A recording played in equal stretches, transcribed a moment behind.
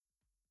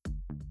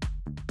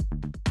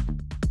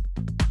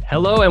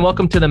Hello and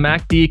welcome to the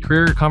MACD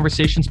Career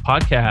Conversations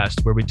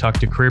podcast, where we talk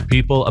to career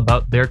people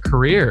about their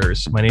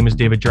careers. My name is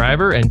David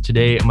Driver, and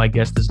today my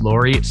guest is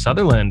Laurie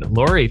Sutherland.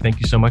 Laurie,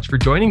 thank you so much for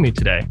joining me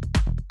today.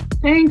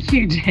 Thank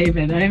you,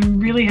 David.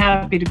 I'm really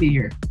happy to be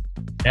here.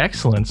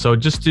 Excellent. So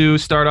just to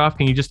start off,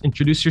 can you just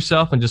introduce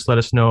yourself and just let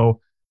us know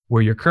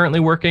where you're currently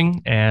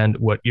working and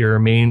what your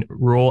main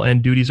role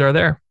and duties are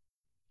there?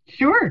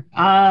 Sure.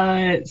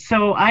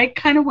 So I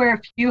kind of wear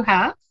a few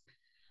hats.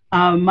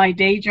 My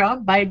day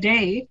job, by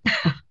day,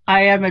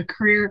 I am a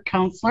career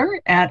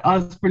counselor at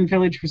Osborne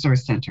Village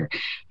Resource Center,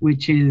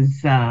 which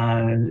is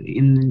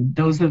in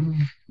those of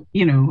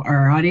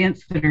our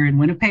audience that are in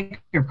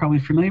Winnipeg are probably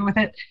familiar with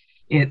it.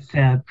 It's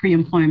a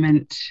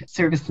pre-employment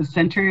services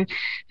center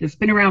that's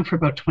been around for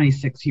about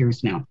 26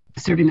 years now,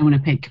 serving the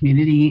Winnipeg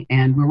community.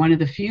 And we're one of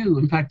the few,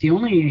 in fact, the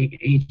only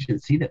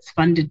agency that's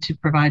funded to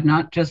provide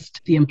not just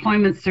the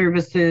employment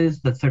services,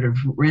 the sort of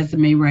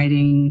resume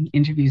writing,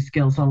 interview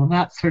skills, all of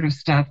that sort of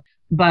stuff,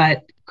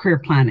 but career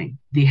planning,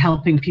 the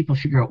helping people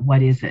figure out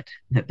what is it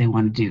that they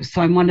want to do.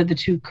 So I'm one of the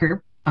two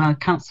career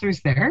counselors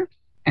there.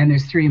 And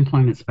there's 3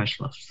 employment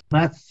specialists.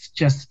 That's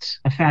just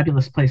a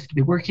fabulous place to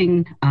be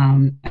working.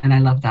 And I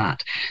love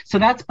that. So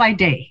that's by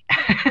day.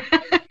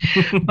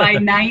 By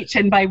night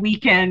and by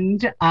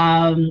weekend,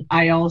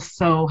 I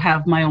also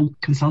have my own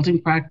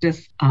consulting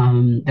practice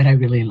that I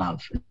really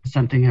love. It's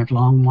something I've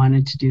long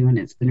wanted to do, and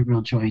it's been a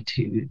real joy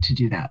to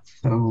do that.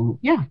 So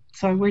yeah,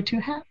 so I wear 2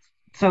 hats.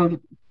 So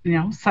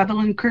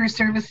Sutherland Career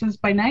Services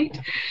by night,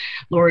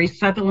 Laurie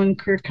Sutherland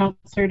Career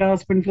Counselor at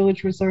Osborne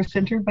Village Resource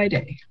Center by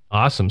day.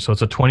 Awesome. So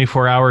it's a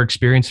 24-hour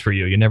experience for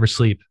you. You never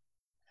sleep.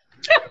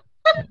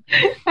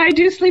 I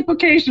do sleep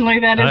occasionally.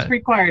 That is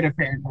required,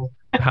 apparently.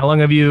 How long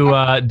have you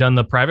done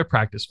the private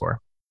practice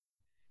for?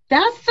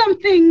 That's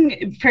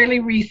something fairly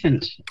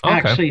recent,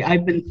 actually. Okay.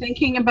 I've been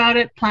thinking about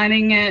it,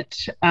 planning it,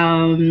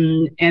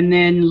 and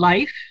then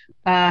life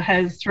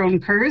has thrown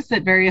curves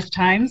at various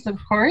times, of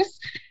course.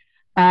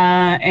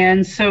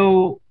 And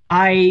so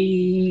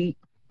I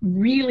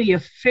really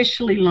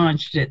officially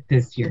launched it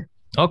this year.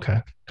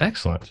 Okay,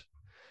 excellent.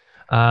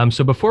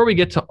 So before we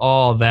get to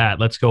all that,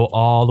 let's go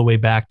all the way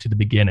back to the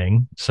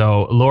beginning.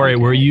 So Laurie,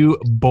 Were you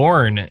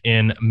born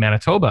in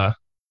Manitoba?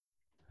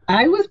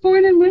 I was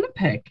born in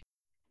Winnipeg.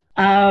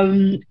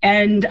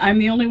 And I'm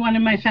the only one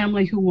in my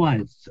family who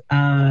was.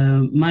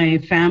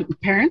 My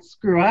parents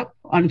grew up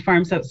on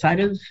farms outside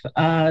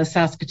of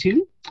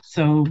Saskatoon,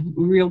 so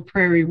real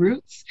prairie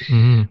roots.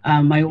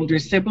 Mm-hmm. My older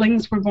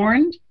siblings were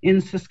born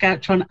in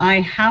Saskatchewan. I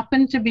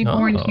happened to be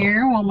born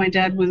here while my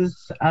dad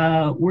was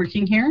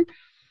working here,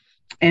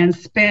 and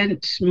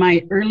spent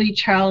my early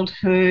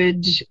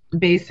childhood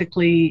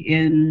basically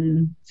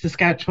in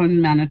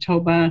Saskatchewan,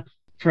 Manitoba.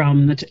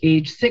 From the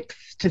age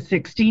 6 to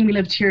 16, we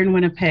lived here in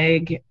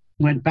Winnipeg.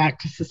 Went back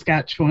to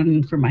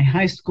Saskatchewan for my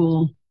high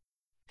school,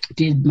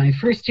 did my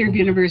first year of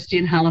university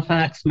in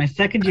Halifax, my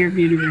second year of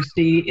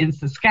university in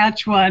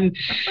Saskatchewan.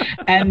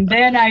 And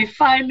then I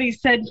finally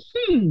said,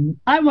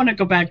 I want to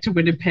go back to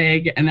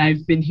Winnipeg. And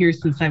I've been here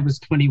since I was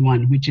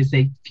 21, which is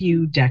a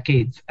few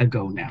decades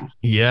ago now.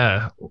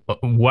 Yeah.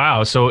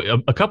 Wow.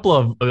 So a couple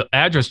of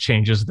address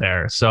changes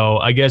there. So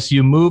I guess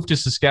you moved to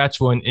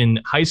Saskatchewan in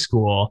high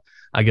school.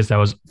 I guess that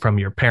was from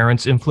your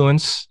parents'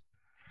 influence.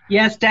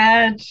 Yes,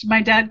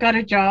 my dad got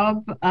a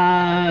job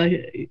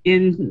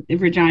in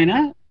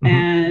Regina. Mm-hmm.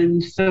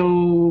 And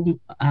so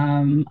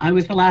I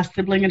was the last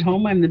sibling at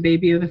home. I'm the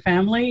baby of the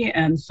family.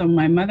 And so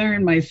my mother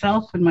and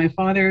myself and my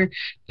father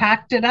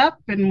packed it up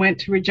and went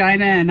to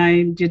Regina, and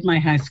I did my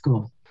high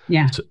school.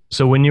 Yeah.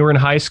 So when you were in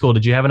high school,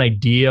 did you have an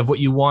idea of what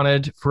you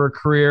wanted for a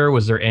career?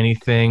 Was there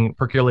anything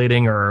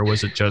percolating, or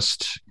was it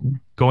just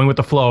going with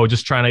the flow,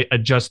 just trying to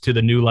adjust to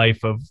the new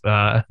life of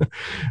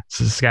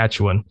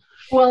Saskatchewan?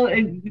 Well,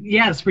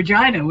 yes,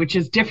 Regina, which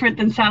is different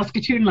than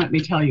Saskatoon, let me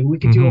tell you. We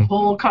could do a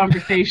whole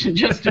conversation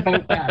just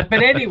about that.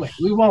 But anyway,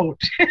 we won't,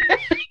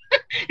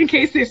 in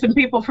case there's some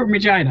people from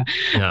Regina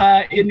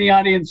in the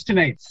audience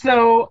tonight.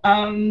 So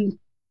in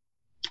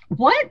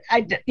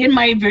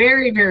my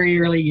very,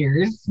 very early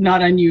years,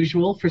 not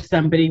unusual for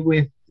somebody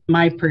with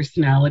my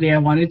personality, I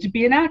wanted to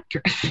be an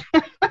actress.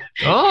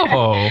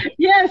 Oh.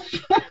 Yes.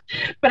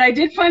 But I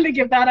did finally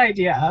give that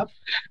idea up.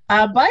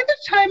 By the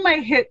time I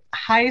hit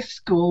high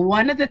school,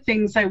 one of the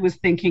things I was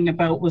thinking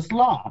about was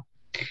law.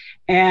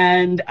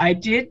 And I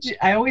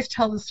always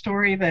tell the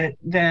story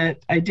that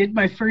I did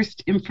my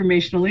first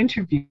informational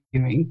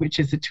interviewing, which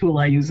is a tool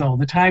I use all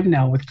the time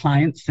now with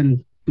clients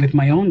and with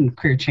my own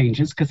career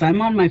changes, because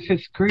I'm on my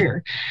 5th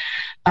career.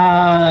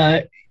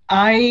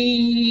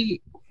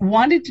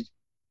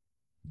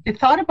 I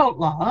thought about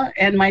law,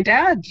 and my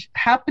dad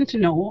happened to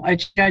know a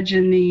judge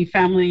in the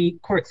family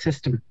court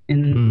system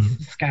in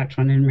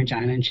Saskatchewan in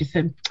Regina. And she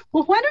said,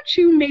 well, why don't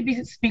you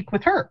maybe speak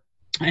with her?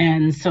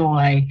 And so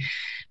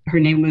her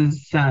name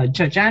was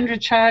Judge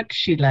Andrzejczyk.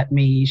 She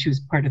was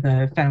part of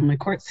the family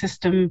court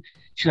system.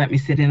 She let me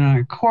sit in on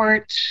her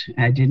court.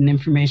 I did an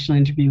informational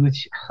interview with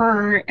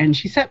her, and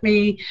she set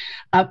me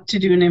up to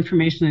do an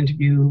informational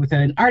interview with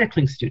an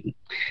articling student.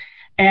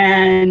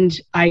 And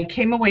I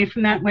came away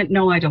from that, went,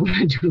 no, I don't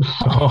want to do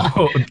law.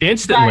 Oh,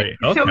 instantly.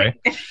 Okay.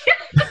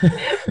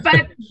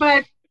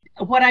 But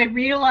what I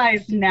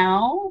realize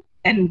now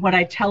and what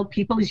I tell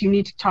people is you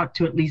need to talk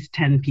to at least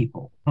 10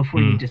 people before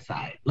you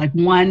decide. Like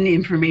one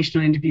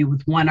informational interview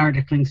with one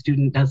articling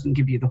student doesn't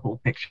give you the whole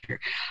picture.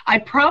 I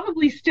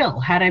probably still,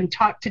 had I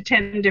talked to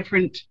 10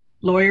 different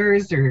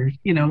lawyers or,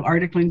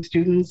 articling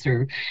students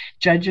or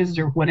judges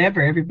or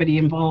whatever, everybody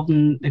involved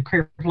in the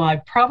career of law, I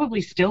probably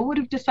still would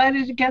have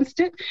decided against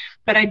it,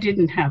 but I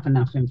didn't have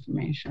enough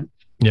information.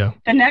 Yeah.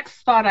 The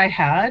next thought I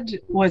had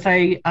was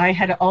I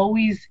had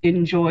always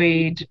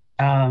enjoyed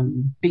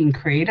being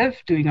creative,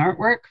 doing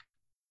artwork,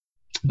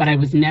 but I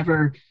was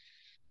never,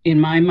 in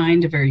my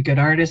mind, a very good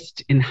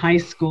artist. In high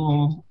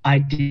school, I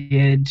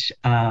did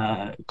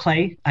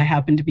clay. I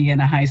happened to be in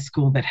a high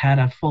school that had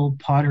a full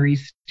pottery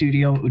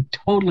studio. It would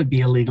totally be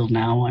illegal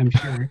now, I'm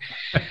sure,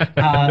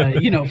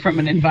 from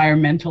an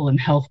environmental and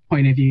health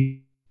point of view.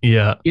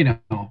 Yeah.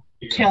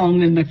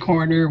 Kiln in the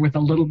corner with a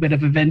little bit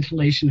of a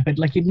ventilation hood.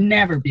 Like, you'd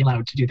never be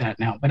allowed to do that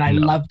now, but I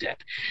loved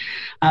it.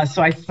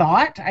 So I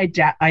thought,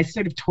 I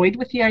sort of toyed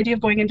with the idea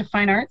of going into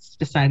fine arts,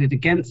 decided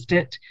against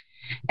it,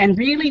 and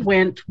really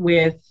went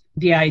with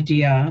the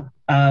idea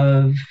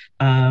of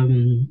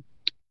the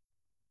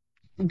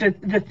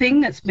thing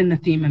that's been the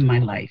theme in my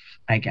life,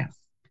 I guess,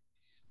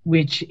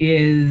 which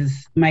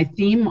is my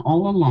theme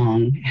all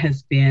along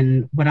has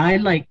been what I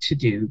like to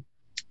do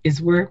is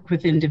work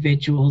with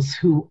individuals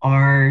who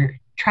are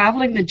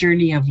traveling the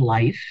journey of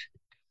life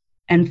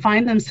and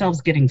find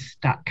themselves getting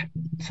stuck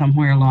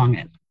somewhere along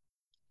it,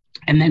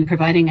 and then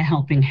providing a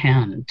helping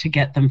hand to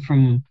get them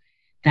from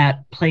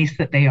that place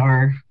that they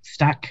are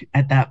stuck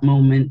at that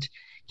moment,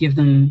 give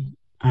them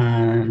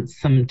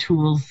some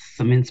tools,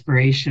 some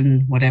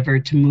inspiration, whatever,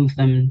 to move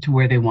them to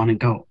where they want to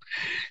go.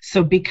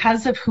 So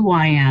because of who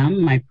I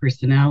am, my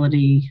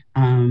personality,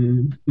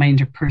 my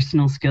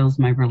interpersonal skills,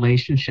 my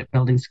relationship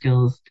building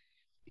skills,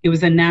 it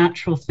was a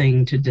natural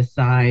thing to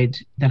decide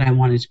that I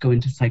wanted to go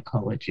into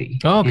psychology.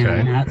 Okay.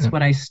 And that's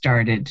what I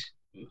started.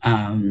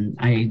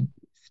 I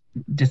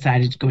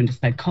decided to go into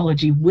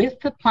psychology with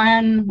the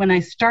plan when I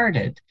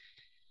started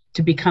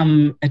to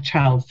become a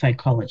child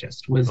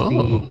psychologist was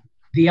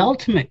the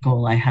ultimate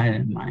goal I had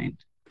in mind.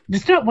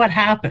 It's not what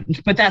happened,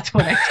 but that's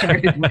what I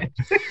started with.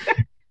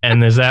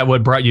 And is that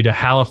what brought you to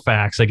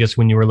Halifax? I guess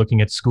when you were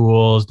looking at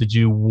schools, did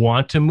you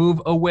want to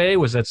move away?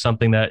 Was that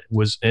something that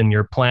was in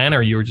your plan,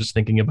 or you were just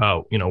thinking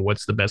about,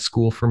 what's the best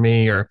school for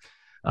me? Or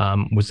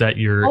was that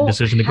your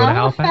decision to go to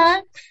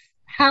Halifax?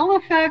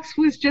 Halifax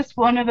was just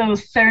one of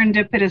those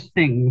serendipitous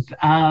things.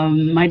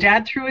 My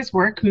dad, through his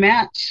work,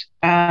 met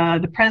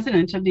the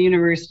president of the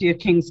University of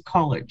King's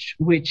College,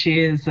 which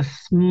is a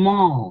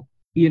small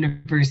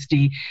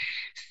university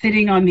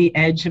sitting on the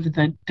edge of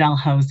the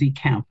Dalhousie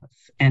campus.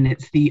 And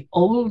it's the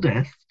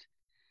oldest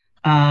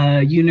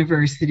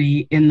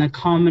university in the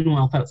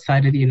Commonwealth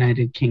outside of the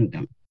United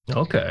Kingdom.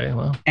 Okay,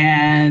 well.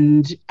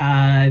 And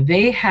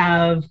they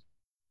have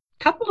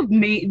couple of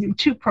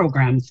two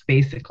programs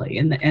basically,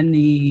 and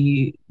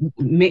the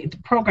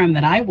program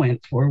that I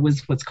went for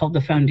was what's called the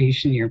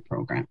Foundation Year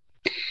program.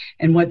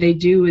 And what they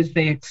do is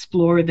they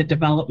explore the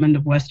development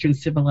of Western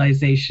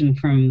civilization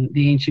from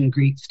the ancient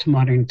Greeks to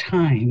modern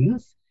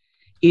times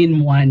in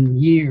 1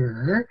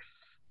 year.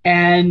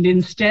 And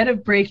instead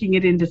of breaking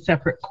it into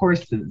separate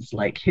courses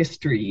like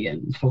history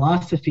and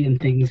philosophy and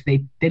things,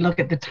 they look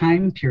at the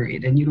time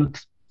period, and you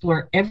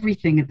explore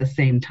everything at the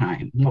same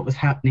time, what was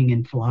happening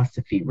in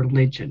philosophy,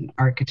 religion,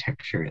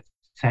 architecture,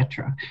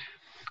 etc.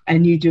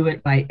 And you do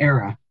it by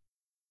era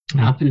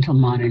up until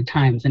modern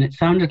times. And it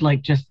sounded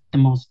like just the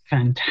most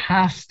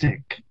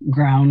fantastic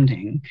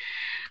grounding.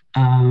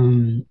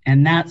 And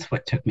that's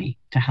what took me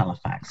to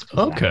Halifax.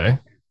 Okay.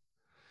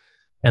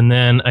 And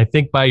then I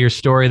think by your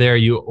story there,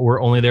 you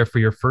were only there for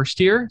your first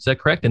year. Is that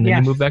correct? And then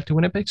you moved back to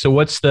Winnipeg. So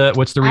what's the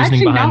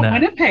reasoning behind that?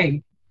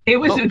 Winnipeg. It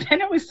was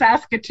then it was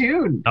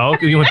Saskatoon. Oh,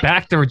 you went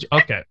back to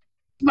okay.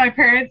 My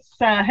parents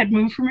had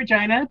moved from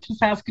Regina to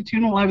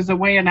Saskatoon while I was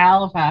away in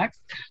Halifax.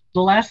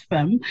 Bless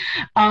them.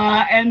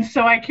 And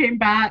so I came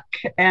back,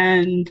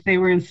 and they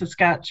were in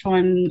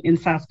Saskatchewan, in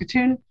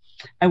Saskatoon.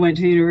 I went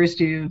to the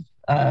University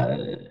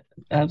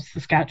of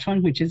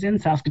Saskatchewan, which is in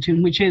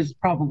Saskatoon, which is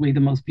probably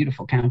the most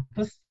beautiful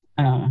campus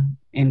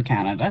in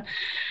Canada,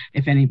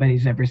 if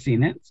anybody's ever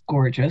seen it. It's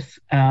gorgeous.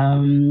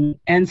 And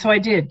so I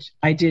did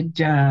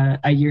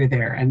a year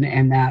there,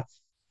 and that's,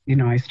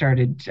 I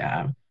started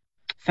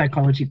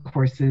psychology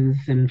courses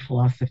and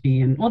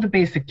philosophy and the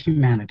basic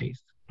humanities.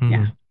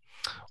 Yeah.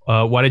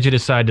 Why did you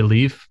decide to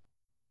leave?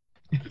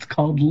 It's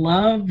called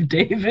love,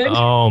 David.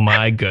 Oh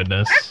my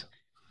goodness.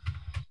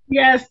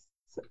 Yes.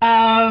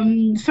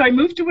 So I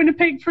moved to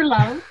Winnipeg for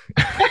love.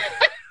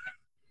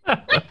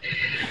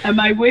 Am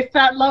I with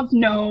that love?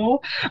 No.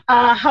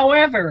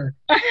 However,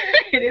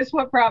 it is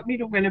what brought me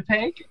to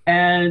Winnipeg,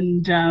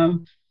 and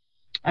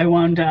I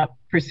wound up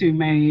pursuing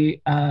my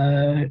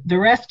the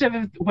rest of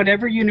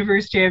whatever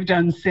university I've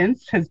done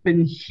since has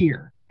been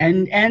here,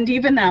 and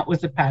even that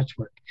was a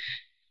patchwork.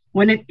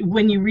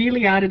 when you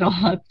really add it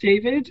all up,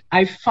 David,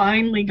 I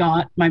finally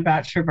got my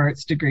Bachelor of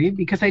Arts degree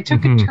because I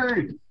took a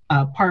turn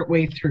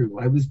partway through.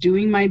 I was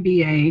doing my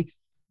BA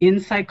in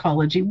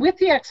psychology with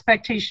the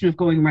expectation of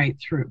going right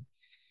through.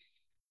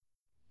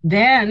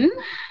 Then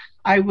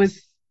I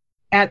was,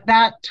 at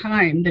that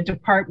time, the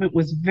department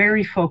was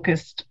very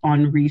focused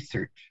on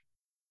research,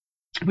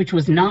 which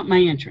was not my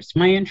interest.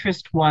 My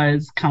interest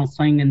was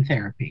counseling and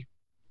therapy.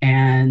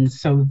 And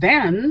so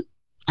then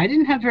I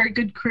didn't have very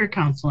good career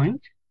counseling.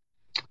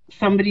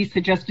 Somebody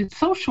suggested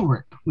social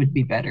work would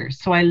be better.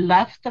 So I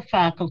left the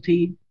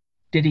faculty,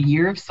 did a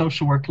year of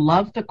social work,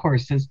 loved the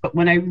courses. But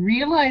when I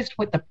realized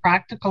what the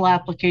practical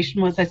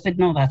application was, I said,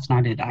 no, that's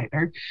not it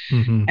either,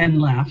 and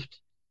left.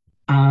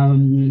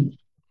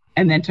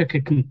 And then took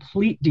a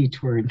complete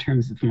detour in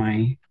terms of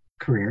my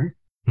career.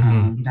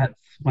 That's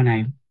when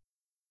I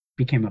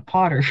became a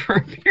potter for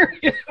a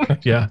period.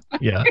 Yeah.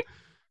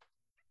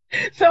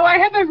 So I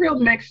have a real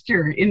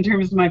mixture in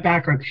terms of my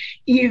background.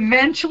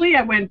 Eventually,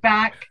 I went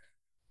back,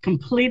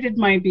 completed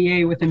my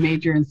BA with a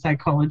major in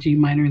psychology,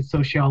 minor in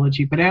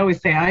sociology. But I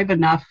always say I have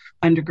enough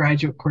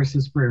undergraduate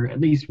courses for at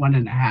least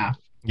 1.5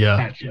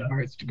 Bachelor of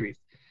Arts degrees.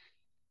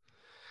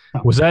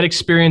 So. Was that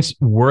experience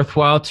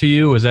worthwhile to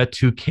you? Was that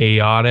too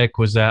chaotic?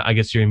 Was that, I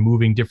guess you're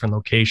moving different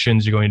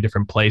locations, you're going to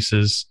different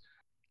places.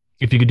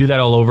 If you could do that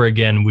all over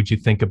again, would you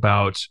think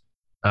about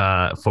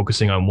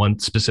focusing on one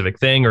specific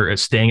thing or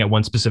staying at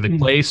one specific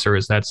place? Or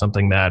is that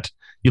something that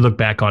you look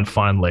back on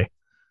fondly?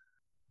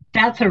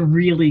 That's a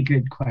really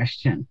good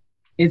question.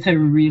 It's a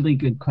really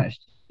good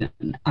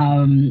question.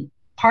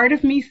 Part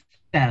of me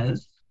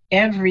says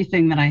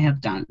everything that I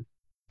have done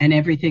and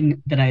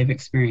everything that I have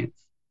experienced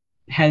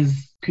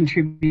has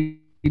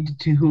contributed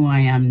to who I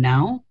am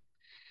now,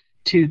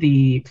 to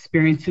the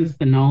experiences,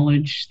 the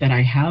knowledge that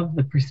I have,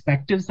 the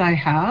perspectives I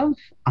have.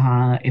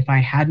 If I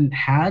hadn't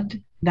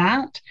had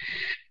that,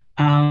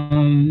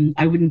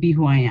 I wouldn't be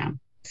who I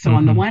am. So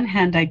on the one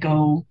hand, I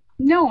go,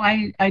 no,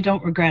 I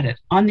don't regret it.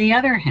 On the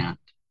other hand,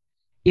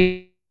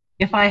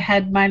 if I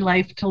had my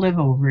life to live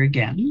over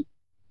again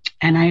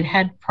and I'd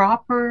had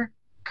proper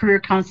career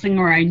counseling,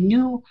 or I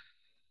knew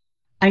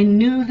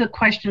the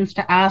questions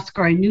to ask,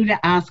 or I knew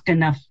to ask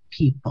enough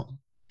people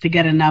to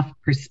get enough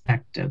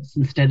perspectives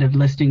instead of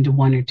listening to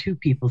one or two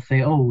people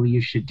say, oh, well,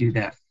 you should do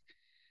this.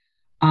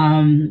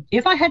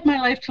 If I had my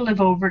life to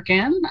live over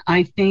again,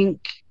 I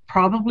think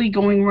probably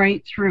going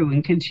right through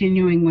and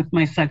continuing with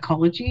my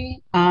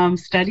psychology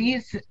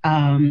studies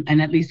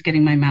and at least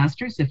getting my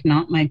master's, if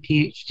not my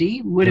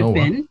PhD, would have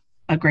been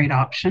a great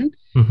option.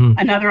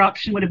 Another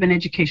option would have been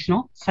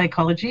educational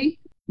psychology.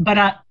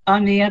 But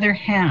on the other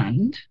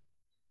hand,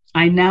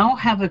 I now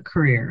have a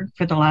career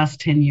for the last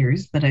 10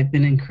 years that I've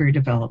been in career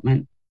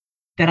development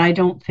that I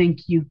don't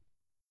think you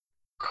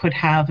could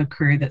have a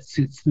career that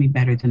suits me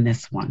better than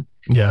this one.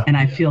 Yeah. And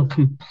I feel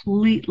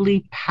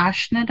completely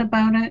passionate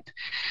about it,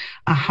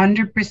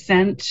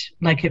 100%,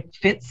 like it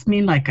fits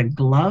me like a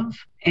glove.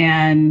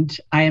 And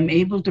I am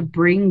able to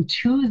bring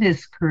to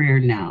this career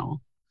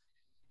now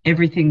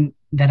everything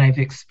that I've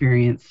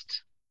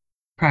experienced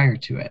prior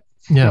to it.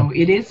 Yeah. So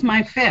it is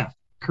my 5th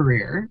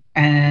career,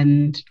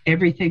 and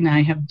everything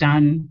I have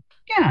done,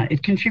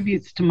 it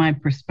contributes to my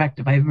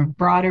perspective. I have a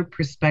broader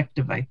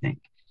perspective, I think.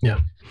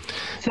 Yeah.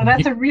 So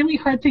that's a really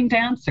hard thing to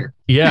answer.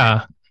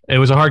 Yeah. It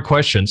was a hard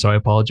question, so I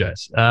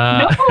apologize.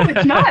 No,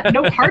 it's not.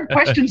 No, hard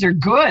questions are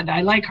good.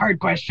 I like hard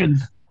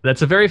questions.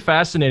 That's a very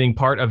fascinating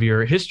part of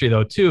your history,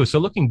 though, too. So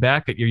looking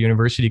back at your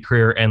university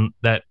career and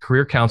that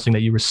career counseling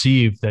that you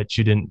received that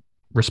you didn't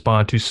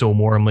respond to so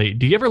warmly,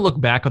 do you ever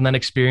look back on that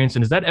experience?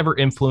 And does that ever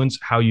influence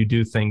how you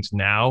do things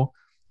now,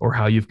 or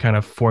how you've kind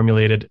of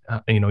formulated,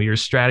 your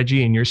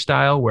strategy and your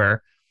style,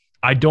 where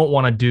I don't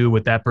want to do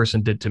what that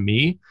person did to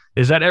me?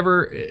 Did that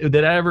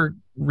ever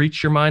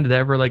reach your mind? Did that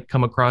ever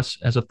come across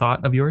as a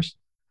thought of yours?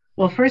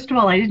 Well, first of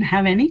all, I didn't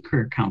have any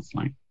career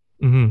counseling.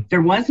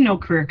 There was no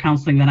career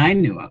counseling that I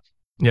knew of.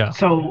 Yeah.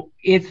 So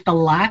it's the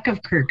lack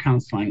of career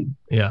counseling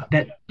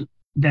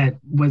that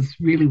was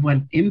really what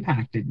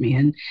impacted me.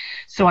 And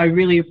so I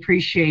really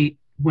appreciate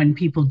when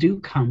people do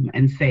come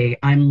and say,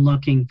 I'm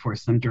looking for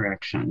some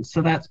direction.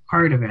 So that's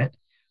part of it.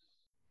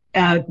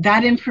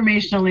 That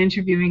informational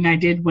interviewing I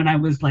did when I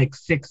was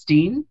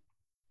 16,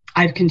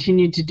 I've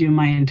continued to do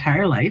my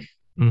entire life.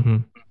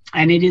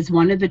 And it is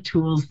one of the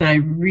tools that I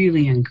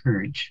really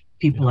encourage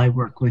people I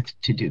work with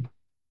to do,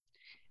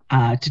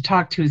 to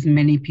talk to as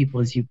many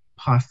people as you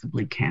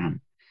possibly can.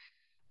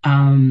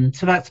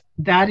 So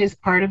that is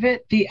part of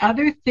it. The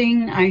other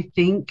thing I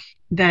think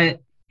that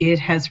it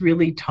has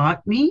really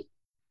taught me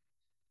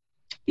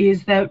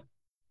is that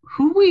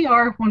who we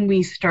are when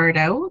we start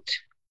out,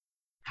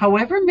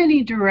 however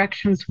many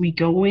directions we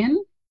go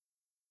in,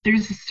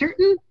 there's a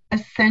certain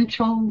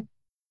essential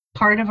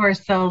part of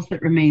ourselves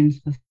that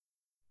remains the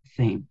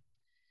same.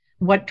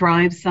 What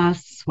drives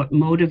us, what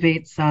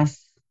motivates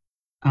us,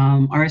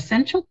 our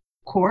essential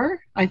core,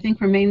 I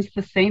think, remains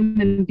the same.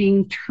 And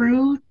being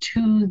true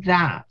to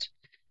that,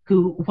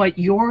 what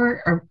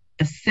your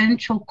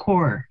essential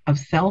core of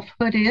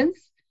selfhood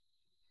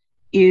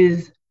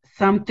is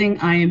something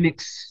I am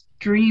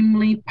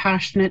extremely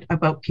passionate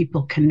about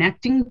people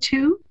connecting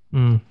to,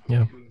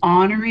 Yeah.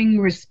 honoring,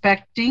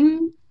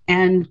 respecting,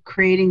 and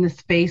creating the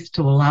space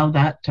to allow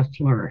that to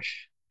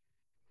flourish.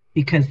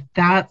 Because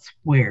that's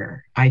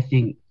where I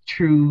think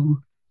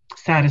true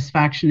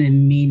satisfaction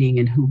and meaning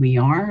in who we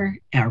are,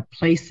 our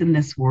place in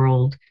this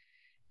world,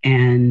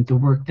 and the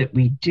work that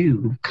we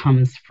do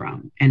comes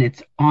from. And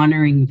it's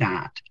honoring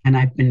that. And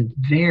I've been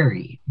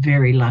very,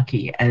 very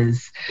lucky,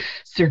 as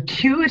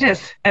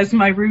circuitous as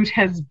my route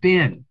has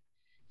been,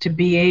 to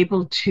be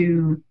able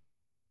to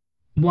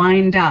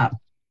wind up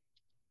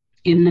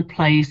in the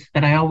place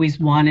that I always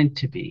wanted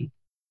to be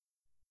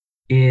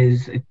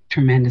is a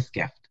tremendous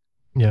gift.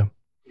 Yeah.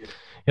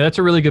 Yeah, that's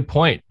a really good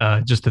point.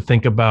 Just to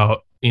think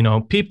about,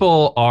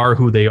 people are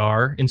who they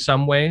are in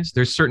some ways.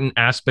 There's certain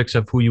aspects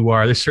of who you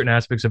are. There's certain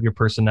aspects of your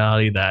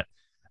personality that,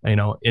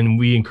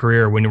 in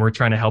career, when we're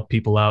trying to help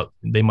people out,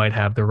 they might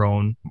have their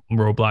own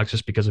roadblocks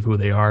just because of who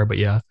they are. But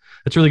yeah,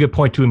 that's a really good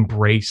point, to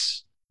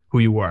embrace who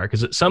you are,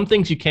 because some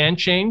things you can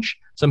change,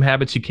 some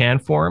habits you can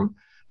form,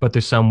 but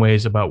there's some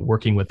ways about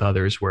working with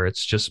others where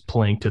it's just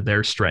playing to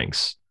their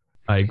strengths.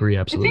 I agree.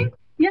 Absolutely.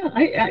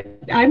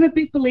 I'm a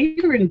big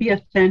believer in be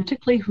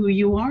authentically who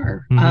you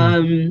are.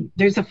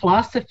 There's a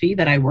philosophy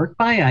that I work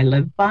by, I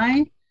live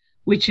by,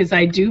 which is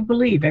I do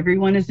believe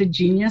everyone is a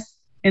genius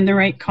in the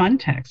right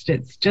context.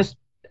 It's just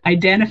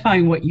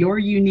identifying what your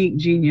unique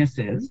genius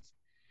is.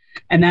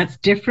 And that's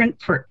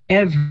different for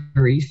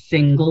every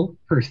single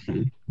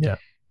person. Yeah.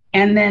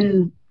 And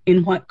then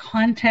in what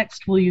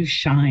context will you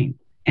shine?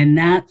 And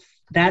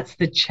that's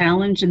the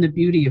challenge and the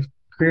beauty of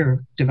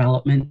career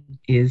development,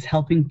 is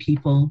helping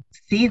people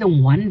see the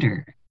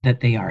wonder that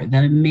they are, the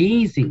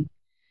amazing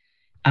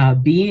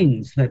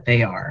beings that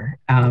they are,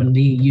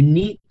 the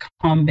unique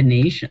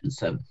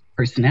combinations of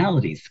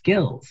personalities,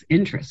 skills,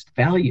 interests,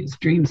 values,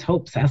 dreams,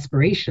 hopes,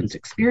 aspirations,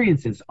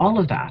 experiences, all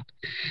of that.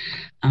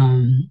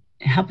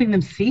 Helping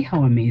them see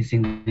how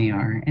amazing they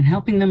are and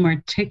helping them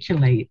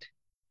articulate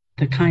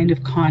the kind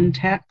of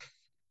context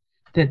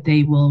that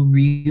they will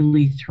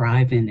really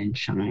thrive in and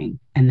shine.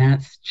 And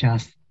that's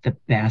just the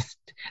best.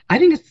 I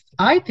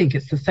think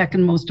it's the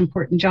second most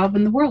important job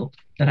in the world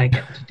that I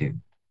get to do.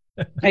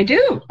 I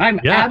do. I'm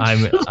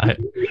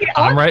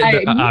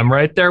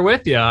right there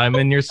with you. I'm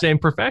in your same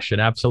profession.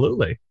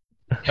 Absolutely.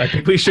 I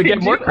think we should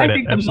get more credit. I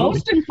think the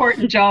most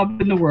important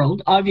job in the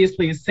world,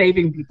 obviously, is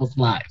saving people's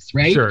lives,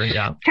 right? Sure,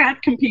 yeah.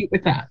 Can't compete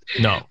with that.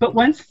 No. But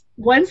once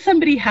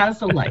somebody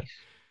has a life,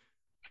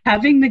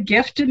 having the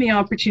gift and the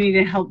opportunity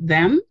to help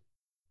them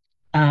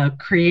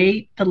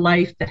create the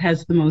life that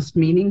has the most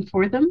meaning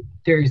for them,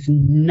 there's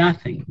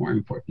nothing more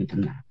important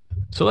than that.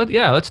 So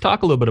let's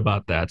talk a little bit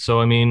about that.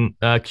 So,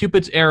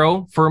 Cupid's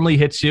arrow firmly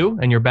hits you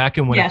and you're back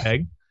in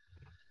Winnipeg.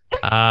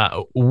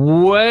 Yes.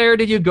 Where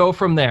did you go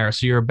from there?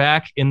 So you're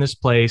back in this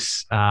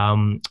place.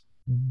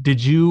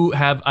 Did you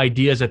have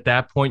ideas at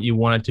that point you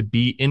wanted to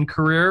be in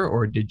career,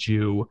 or did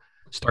you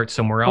start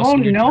somewhere else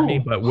in your journey?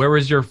 But where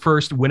was your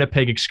first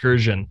Winnipeg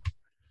excursion?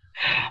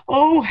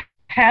 Oh,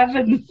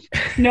 heavens,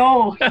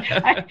 no.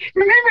 I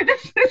remember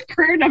this is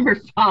career number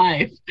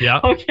 5. Yeah.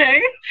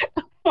 Okay.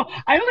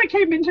 I only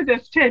came into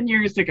this 10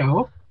 years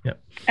ago. Yep.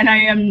 And I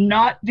am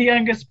not the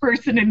youngest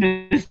person in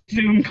this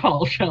Zoom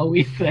call, shall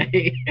we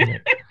say. Yeah.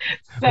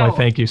 Well,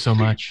 thank you so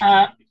much.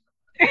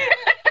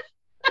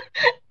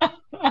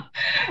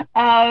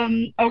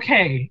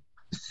 Okay.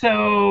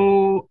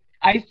 So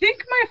I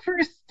think my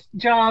first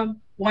job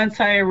once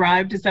I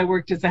arrived is I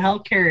worked as a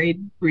healthcare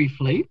aide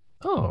briefly.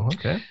 Oh,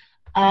 okay.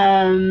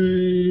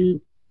 And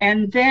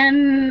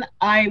then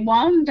I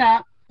wound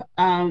up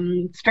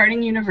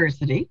starting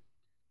university,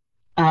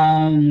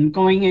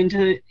 going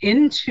into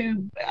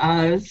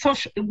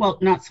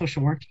not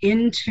social work,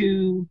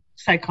 into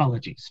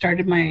psychology.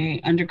 Started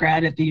my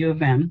undergrad at the U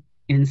of M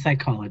in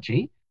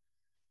psychology.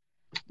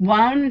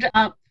 Wound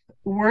up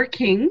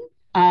working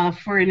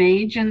for an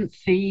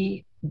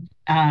agency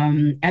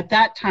at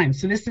that time.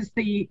 So this is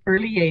the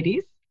early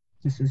 80s.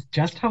 This is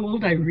just how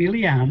old I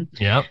really am.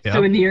 Yep.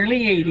 So in the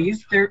early 80s,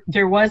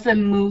 there was a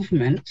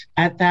movement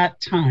at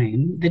that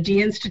time. The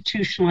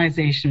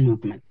deinstitutionalization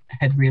movement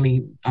had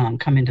really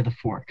come into the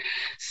fore.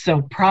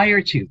 So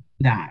prior to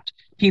that,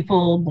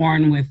 people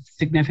born with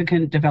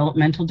significant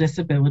developmental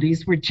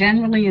disabilities were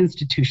generally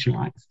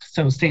institutionalized.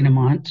 So St.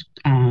 Amant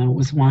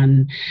was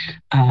one,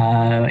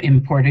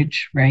 in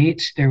Portage, right?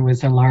 There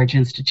was a large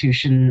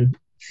institution,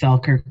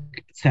 Selkirk,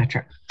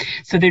 etc.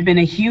 So there'd been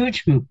a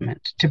huge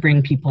movement to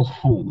bring people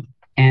home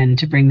and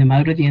to bring them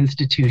out of the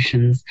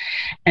institutions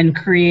and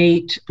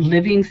create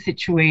living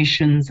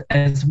situations,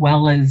 as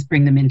well as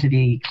bring them into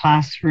the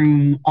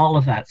classroom, all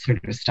of that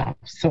sort of stuff.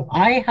 So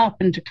I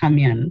happened to come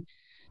in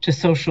to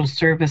social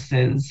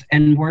services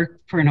and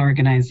work for an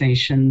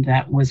organization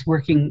that was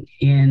working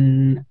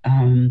in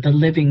the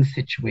living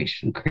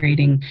situation,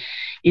 creating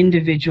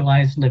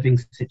individualized living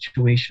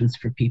situations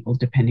for people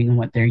depending on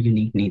what their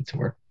unique needs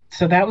were.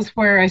 So that was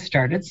where I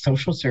started,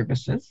 social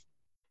services.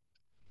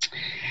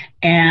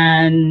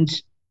 And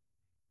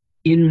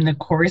in the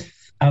course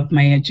of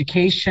my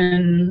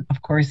education,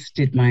 of course,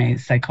 did my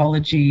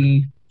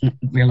psychology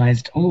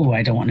realized, oh,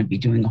 I don't want to be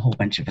doing a whole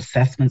bunch of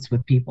assessments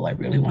with people. I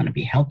really want to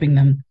be helping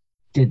them.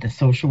 Did the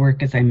social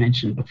work, as I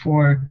mentioned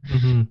before.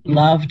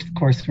 Loved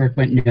coursework,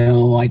 but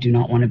no, I do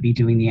not want to be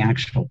doing the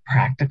actual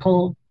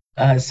practical,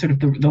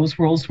 those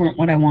roles weren't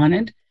what I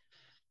wanted.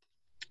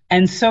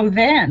 And so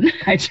then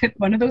I took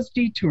one of those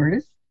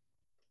detours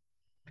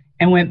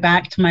and went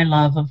back to my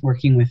love of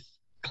working with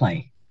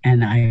clay.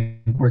 And I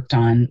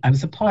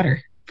was a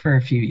potter for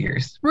a few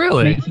years.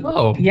 Really?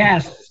 Oh.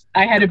 Yes.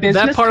 I had a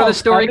business. That part of the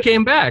story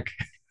came back.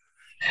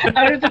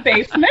 Out of the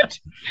basement.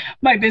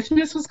 My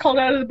business was called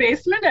Out of the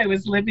Basement. I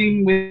was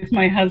living with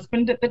my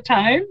husband at the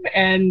time,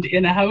 and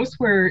in a house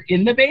where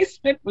in the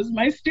basement was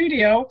my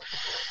studio.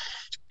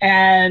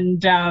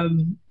 And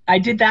I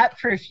did that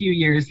for a few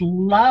years.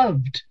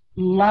 Loved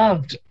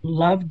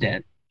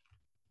it.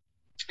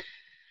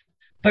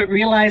 But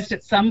realized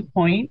at some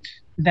point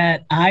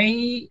that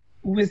I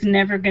was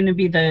never going to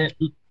be the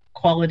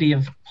quality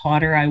of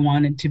potter I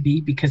wanted to be,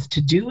 because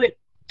to do it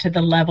to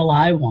the level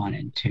I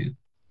wanted to,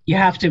 you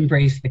have to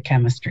embrace the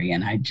chemistry,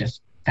 and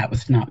that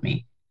was not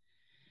me.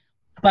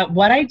 But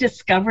what I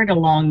discovered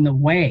along the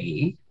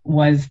way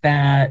was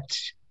that,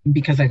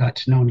 because I got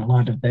to know a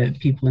lot of the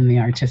people in the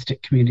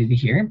artistic community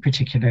here,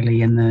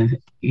 particularly in the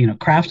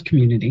craft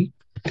community,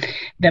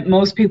 that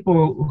most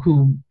people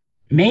who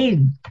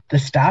made the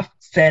stuff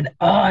said,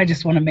 oh, I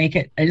just want to make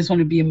it. I just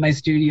want to be in my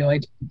studio.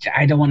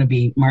 I don't want to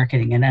be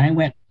marketing. And I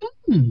went,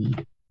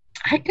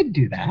 I could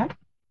do that.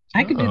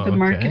 I could do the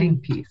marketing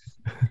piece.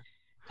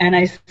 And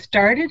I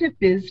started a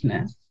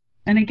business.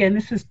 And again,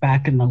 this is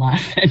back in the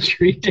last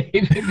century,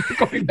 David,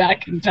 going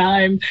back in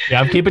time.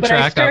 Yeah, I'm keeping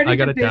track. I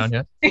got it down.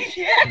 Yeah.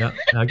 Yeah,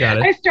 I got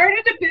it. I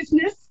started a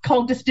business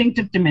called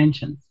Distinctive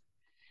Dimensions.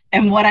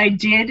 And what I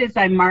did is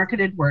I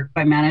marketed work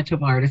by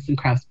Manitoba artists and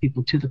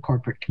craftspeople to the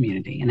corporate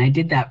community. And I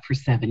did that for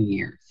 7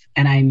 years.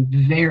 And I'm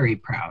very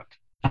proud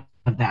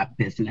of that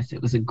business.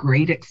 It was a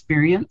great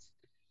experience.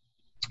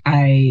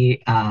 I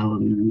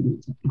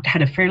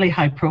had a fairly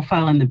high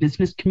profile in the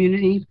business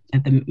community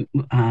at the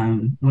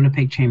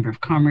Winnipeg Chamber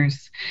of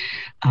Commerce.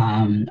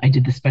 I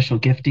did the special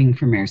gifting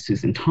for Mayor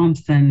Susan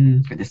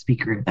Thompson, for the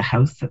Speaker of the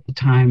House at the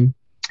time.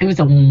 It was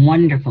a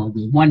wonderful,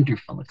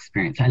 wonderful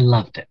experience. I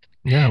loved it.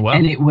 Yeah, wow.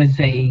 And it was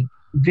I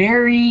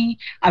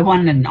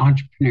won an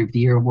Entrepreneur of the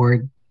Year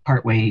award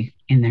partway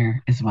in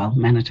there as well,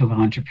 Manitoba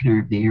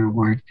Entrepreneur of the Year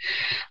award.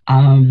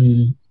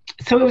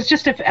 So it was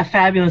just a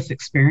fabulous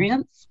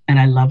experience, and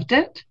I loved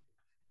it.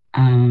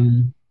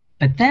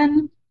 But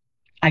then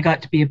I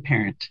got to be a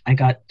parent. I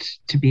got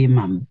to be a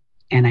mom,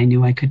 and I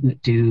knew I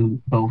couldn't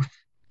do both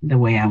the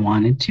way I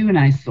wanted to, and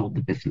I sold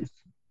the business.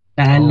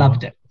 And I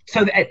loved it.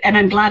 So, and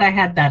I'm glad I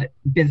had that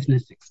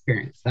business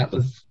experience. That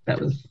was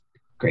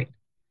great.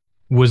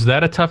 Was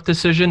that a tough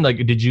decision?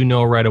 Like, did you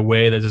know right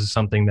away that this is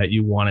something that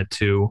you wanted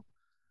to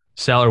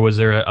sell, or was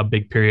there a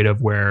big period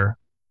of where,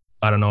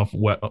 I don't know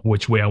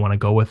which way I want to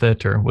go with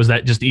it, or was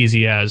that just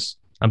easy as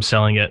I'm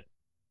selling it?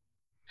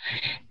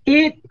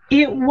 It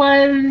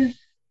was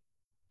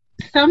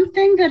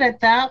something that at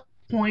that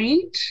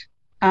point,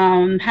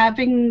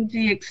 having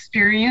the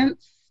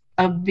experience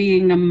of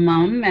being a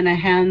mom and a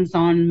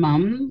hands-on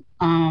mom,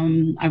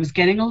 I was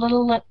getting a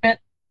little bit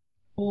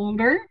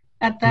older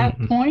at that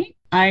point.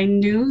 I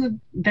knew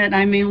that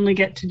I may only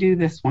get to do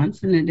this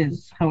once, and it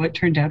is how it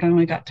turned out. I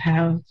only got to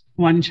have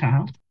one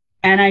child.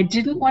 And I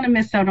didn't want to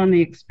miss out on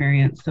the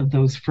experience of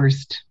those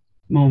first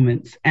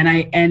moments.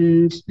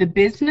 And the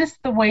business,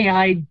 the way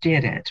I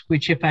did it,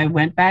 which if I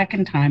went back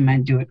in time,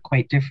 I'd do it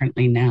quite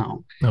differently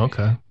now.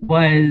 Okay.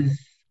 Was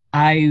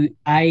I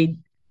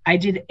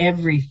did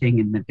everything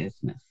in the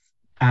business.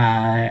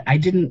 I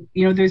didn't,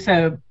 there's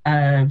a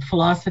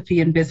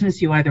philosophy in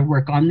business. You either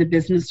work on the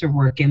business or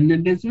work in the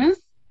business,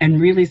 and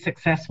really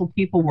successful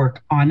people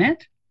work on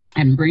it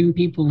and bring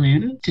people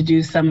in to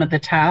do some of the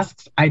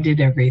tasks. I did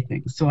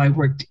everything. So I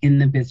worked in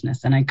the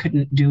business, and I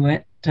couldn't do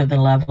it to the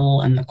level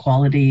and the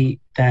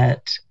quality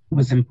that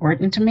was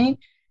important to me.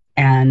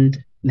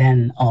 And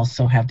then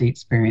also have the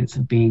experience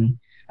of being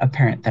a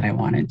parent that I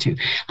wanted to.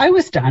 I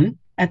was done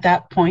at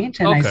that point,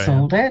 and I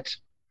sold it.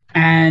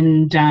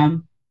 And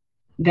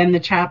then the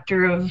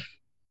chapter of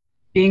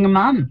being a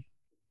mom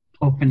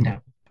opened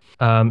up.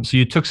 So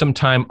you took some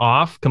time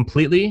off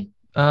completely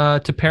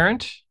to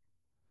parent?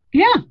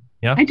 Yeah.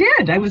 Yeah, I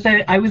did. I was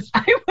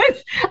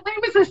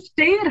a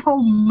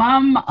stay-at-home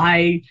mom.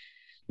 I,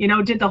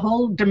 did the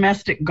whole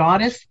domestic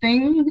goddess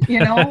thing.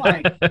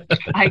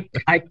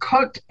 I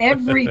cooked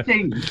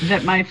everything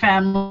that my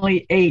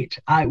family ate.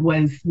 I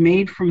was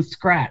made from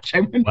scratch. I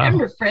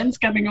remember friends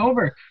coming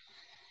over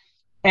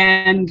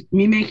and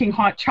me making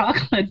hot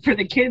chocolate for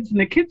the kids, and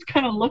the kids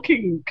kind of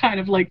looking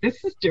like,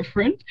 this is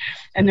different.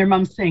 And their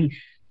mom saying,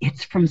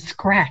 it's from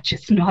scratch.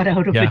 It's not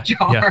out of a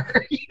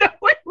jar. Yeah.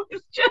 It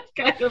was just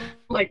kind of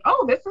like,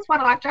 oh, this is what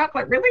hot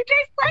chocolate really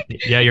tastes like.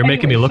 Yeah, you're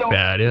making me look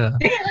bad. Yeah.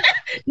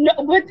 No,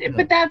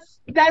 but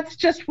that's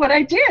just what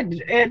I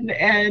did,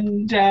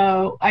 and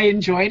I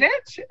enjoyed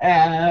it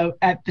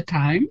at the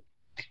time.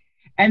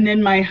 And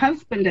then my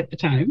husband at the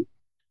time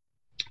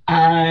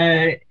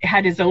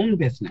had his own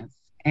business,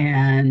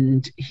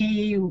 and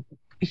he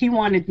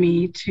wanted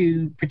me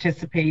to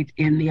participate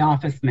in the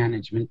office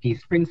management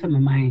piece, bring some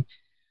of my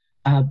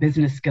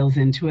business skills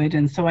into it.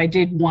 And so I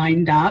did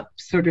wind up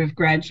sort of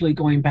gradually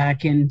going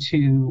back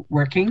into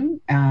working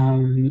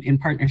in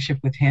partnership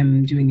with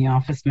him, doing the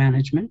office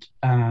management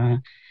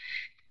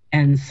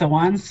and so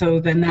on. So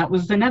then that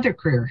was another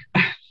career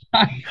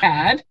I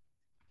had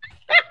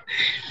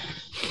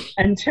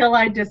until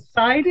I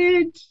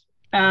decided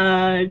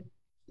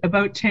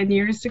about 10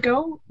 years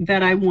ago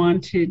that I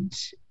wanted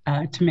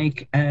to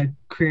make a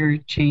career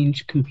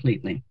change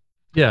completely.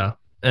 Yeah.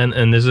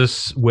 And is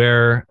this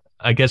where,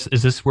 I guess,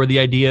 is this where the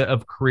idea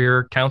of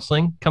career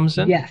counseling comes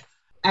in? Yes,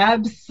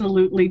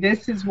 absolutely.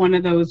 This is one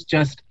of those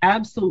just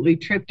absolutely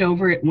tripped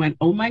over it and went,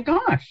 oh my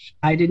gosh,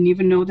 I didn't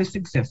even know this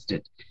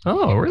existed.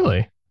 Oh,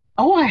 really?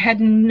 Oh, I had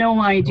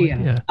no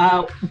idea.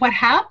 What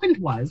happened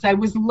was I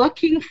was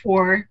looking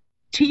for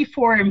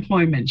T4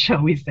 employment,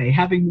 shall we say,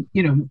 having,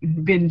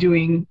 been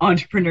doing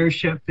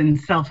entrepreneurship and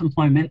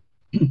self-employment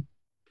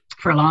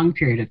for a long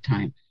period of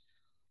time.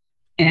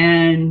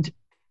 And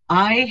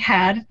I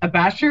had a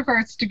Bachelor of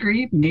Arts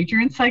degree, major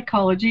in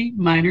psychology,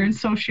 minor in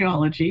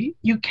sociology.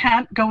 You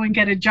can't go and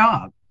get a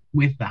job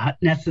with that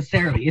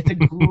necessarily. It's a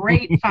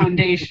great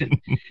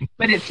foundation,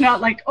 but it's not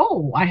like,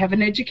 oh, I have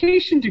an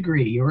education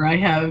degree or I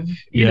have,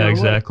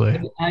 exactly.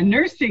 a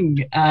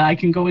nursing, I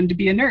can go in to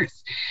be a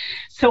nurse.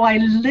 So I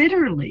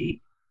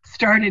literally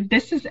started,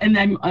 and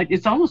then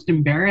it's almost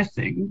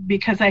embarrassing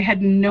because I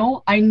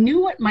knew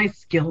what my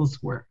skills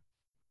were.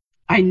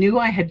 I knew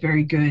I had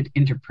very good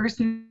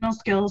interpersonal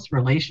skills,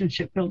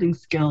 relationship building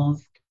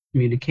skills,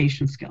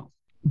 communication skills.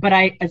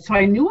 So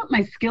I knew what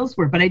my skills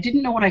were, but I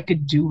didn't know what I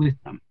could do with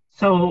them.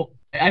 So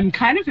I'm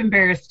kind of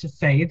embarrassed to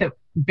say that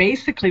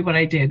basically what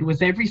I did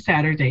was every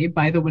Saturday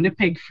buy the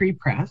Winnipeg Free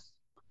Press,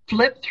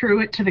 flip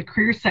through it to the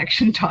career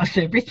section, toss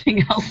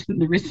everything else in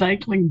the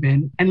recycling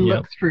bin, and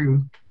look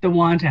through the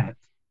want ads.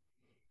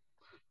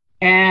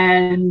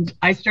 And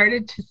I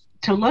started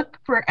to look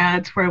for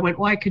ads where I went,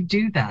 well, I could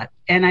do that.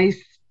 And I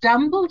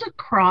stumbled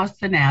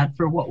across an ad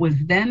for what was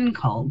then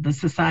called the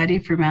Society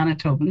for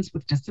Manitobans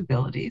with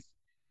Disabilities,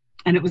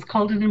 and it was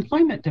called an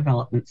employment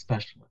development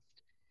specialist.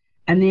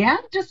 And the ad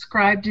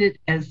described it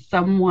as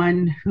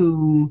someone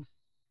who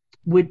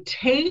would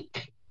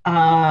take,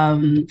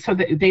 so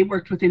that they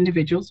worked with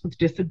individuals with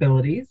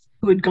disabilities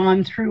who had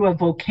gone through a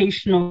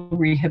vocational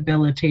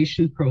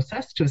rehabilitation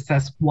process to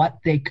assess what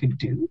they could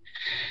do.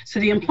 So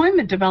the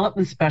employment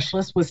development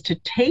specialist was to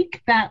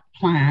take that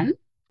plan,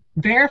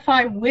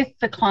 verify with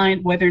the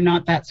client whether or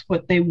not that's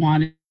what they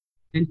wanted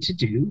to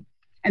do,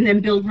 and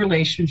then build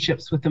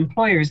relationships with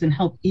employers and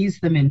help ease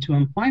them into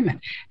employment.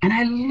 And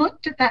I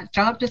looked at that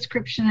job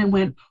description and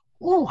went,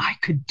 oh, I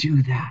could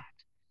do that.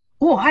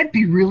 Oh, I'd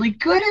be really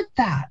good at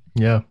that.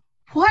 Yeah.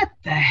 What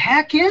the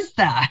heck is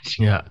that?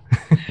 Yeah.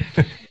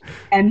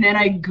 And then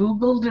I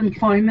Googled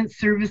employment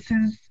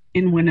services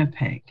in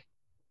Winnipeg.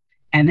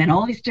 And then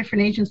all these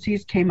different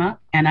agencies came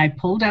up, and I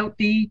pulled out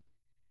the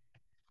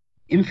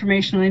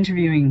informational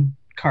interviewing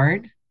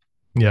card.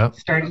 Yeah.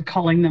 Started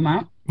calling them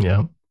up.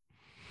 Yeah.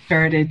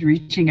 Started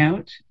reaching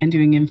out and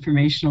doing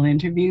informational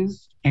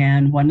interviews.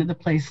 And one of the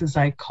places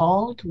I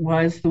called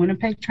was the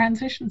Winnipeg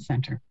Transition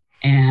Center.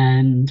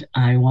 And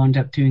I wound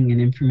up doing an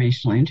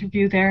informational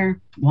interview there.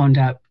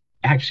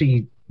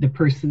 Actually, the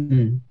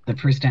person that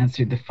first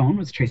answered the phone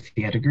was Tracy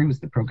Ediger, who was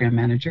the program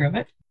manager of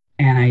it.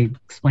 And I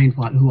explained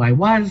who I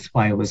was,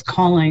 why I was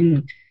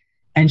calling.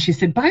 And she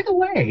said, by the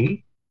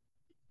way,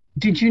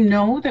 did you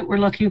know that we're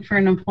looking for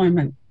an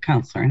employment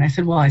counselor? And I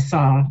said, well, I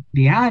saw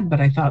the ad,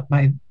 but I thought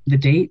by the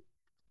date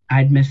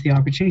I'd missed the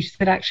opportunity. She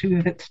said, actually,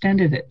 we've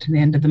extended it to the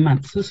end of the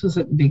month. So this was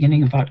at the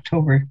beginning of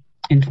October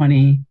in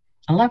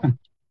 2011.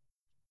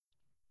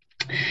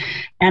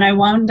 And I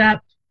wound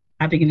up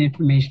having an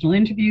informational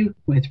interview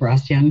with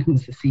Ross Young, who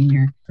was the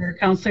senior career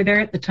counselor there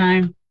at the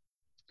time.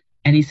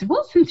 And he said,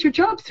 well, since you're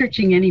job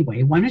searching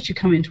anyway, why don't you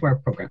come into our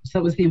program? So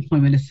that was the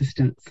Employment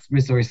Assistance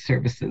Resource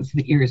Services,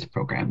 the EARS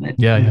program that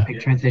the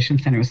Transition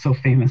Center was so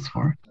famous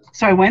for.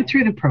 So I went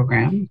through the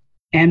program,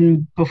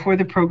 and before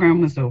the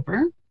program was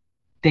over,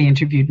 they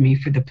interviewed me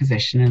for the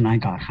position and I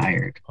got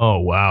hired. Oh,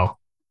 wow.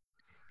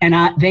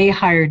 And they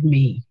hired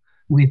me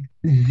with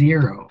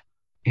zero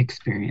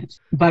experience.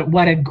 But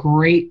what a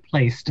great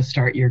place to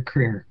start your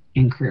career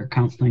in career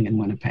counseling in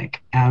Winnipeg.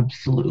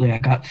 Absolutely. I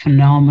got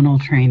phenomenal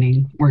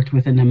training, worked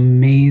with an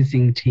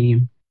amazing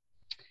team.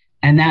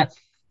 And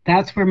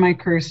that's where my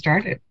career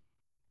started.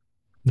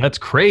 That's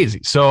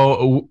crazy.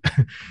 So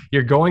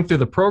you're going through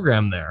the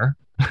program there.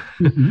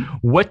 Mm-hmm.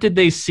 What did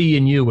they see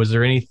in you? Was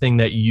there anything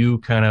that you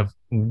kind of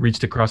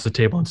reached across the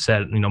table and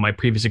said, my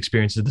previous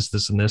experience is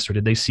this, and this, or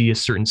did they see a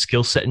certain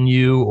skill set in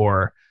you?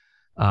 Or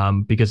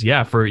because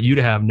for you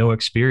to have no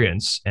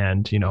experience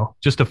and,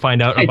 just to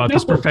find out about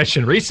this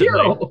profession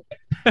recently.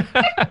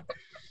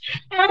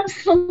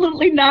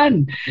 Absolutely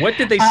none. What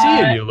did they see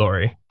in you,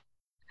 Lori?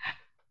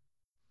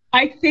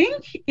 I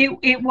think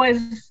it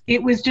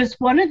was just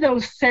one of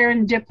those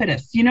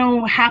serendipitous,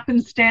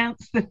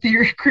 happenstance, the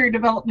theory, career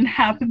development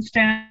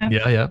happenstance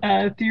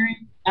theory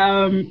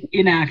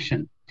in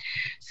action.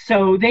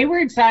 So they were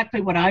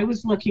exactly what I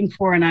was looking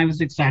for, and I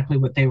was exactly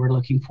what they were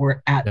looking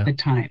for at the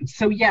time.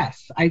 So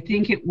yes, I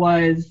think it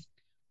was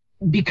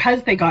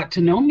because they got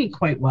to know me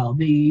quite well.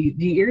 The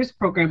EARS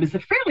program is a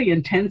fairly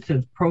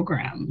intensive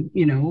program,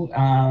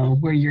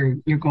 where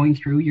you're going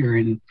through, you're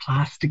in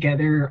class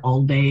together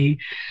all day.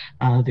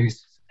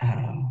 There's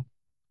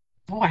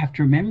I have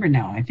to remember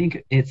now. I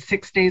think it's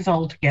 6 days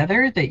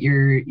altogether that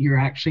you're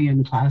actually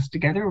in class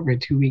together over a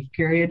 2-week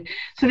period.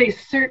 So they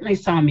certainly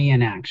saw me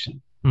in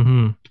action.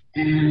 Mm-hmm.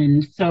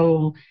 And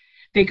so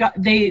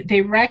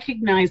they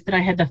recognized that I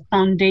had the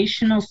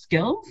foundational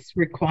skills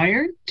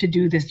required to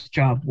do this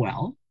job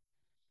well,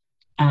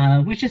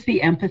 which is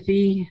the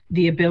empathy,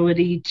 the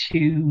ability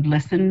to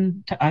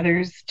listen to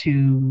others,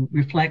 to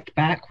reflect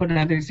back what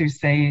others are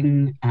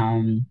saying,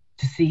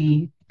 to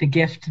see the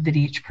gift that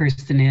each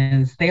person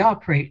is. They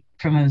operate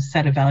from a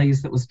set of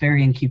values that was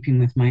very in keeping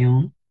with my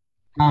own.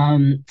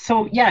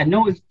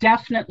 It's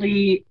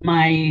definitely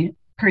my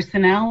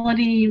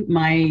personality,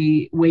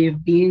 my way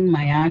of being,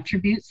 my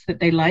attributes that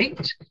they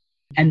liked.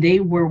 And they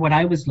were what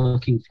I was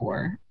looking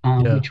for,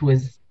 which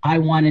was I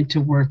wanted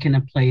to work in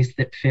a place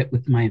that fit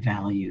with my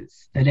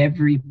values, that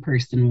every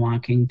person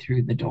walking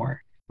through the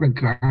door,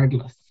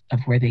 regardless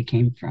of where they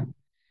came from,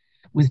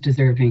 was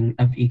deserving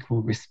of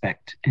equal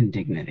respect and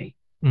dignity.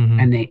 Mm-hmm.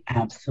 And they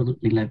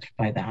absolutely lived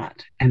by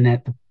that. And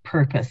that the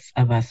purpose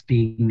of us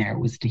being there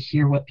was to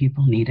hear what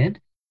people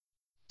needed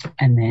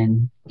and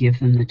then give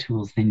them the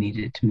tools they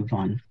needed to move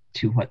on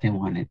to what they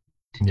wanted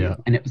to do.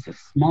 And it was a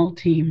small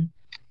team.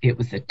 It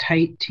was a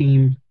tight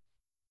team.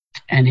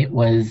 And it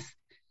was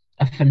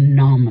a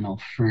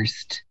phenomenal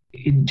first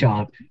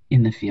job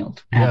in the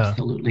field.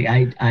 Absolutely.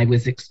 I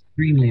was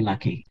extremely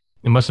lucky.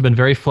 It must have been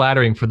very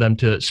flattering for them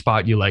to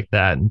spot you like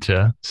that and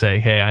to say,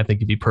 hey, I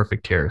think you'd be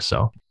perfect here.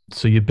 So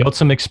you built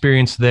some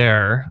experience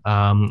there.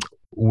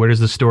 Where does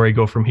the story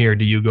go from here?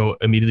 Do you go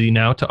immediately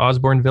now to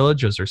Osborne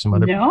Village? Is there some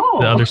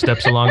other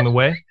steps along the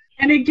way?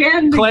 And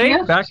again,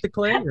 Clay, back to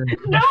Clay? Or?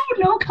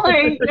 No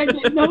Clay,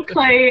 no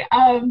Clay.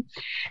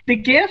 The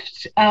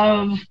gift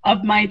of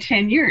my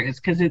 10 years,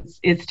 because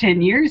it's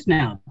 10 years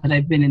now that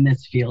I've been in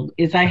this field,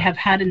 is I have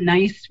had a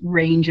nice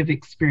range of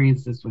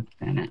experiences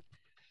within it.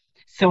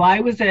 So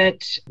I was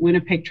at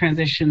Winnipeg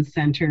Transition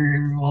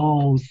Center.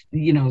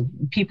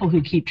 People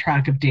who keep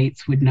track of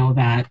dates would know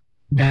that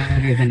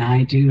better than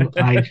I do.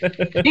 I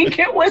think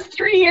it was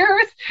 3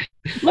 years.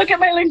 Look at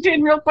my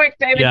LinkedIn real quick,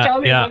 David.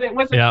 Tell me whether it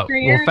wasn't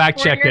 3 years. We'll fact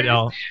check it.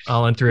 I'll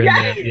enter in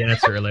the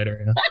answer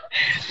later.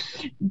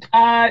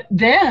 Yeah.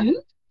 Then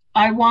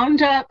I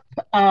wound up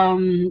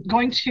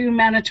going to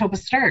Manitoba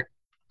Start.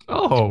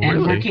 Oh, really?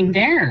 And working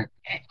there.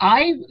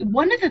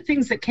 One of the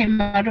things that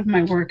came out of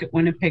my work at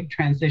Winnipeg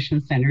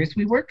Transition Center is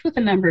we worked with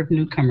a number of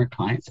newcomer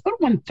clients. About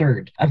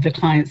 1/3 of the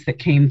clients that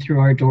came through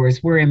our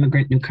doors were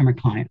immigrant newcomer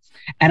clients.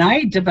 And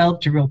I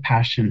developed a real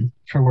passion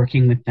for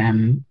working with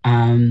them.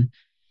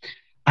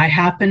 I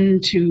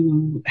happen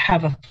to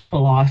have a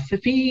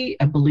philosophy,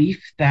 a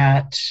belief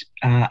that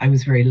I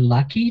was very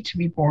lucky to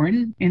be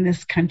born in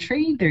this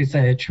country. There's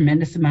a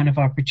tremendous amount of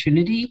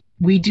opportunity.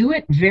 We do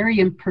it very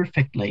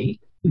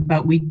imperfectly,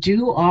 but we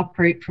do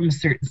operate from a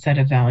certain set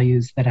of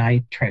values that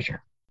I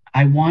treasure.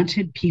 I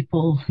wanted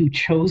people who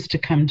chose to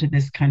come to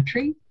this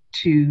country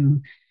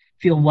to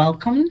feel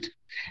welcomed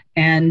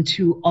and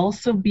to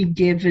also be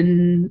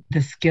given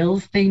the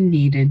skills they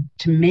needed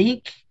to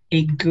make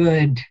a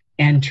good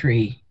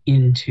entry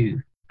into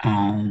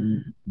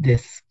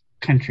this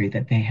country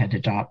that they had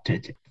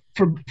adopted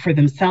for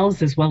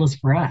themselves as well as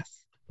for us.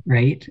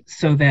 Right,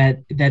 so that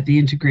the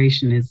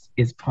integration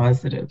is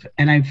positive,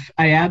 and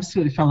I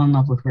absolutely fell in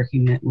love with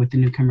working with the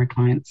newcomer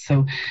clients.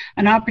 So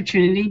an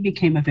opportunity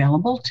became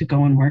available to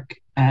go and work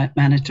at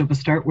Manitoba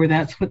Start, where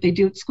that's what they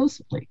do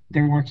exclusively.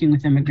 They're working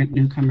with immigrant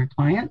newcomer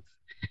clients,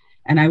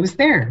 and I was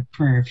there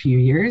for a few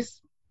years,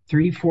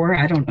 3, 4,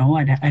 I don't know.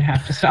 I'd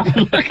have to stop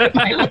and look at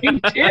my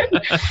LinkedIn.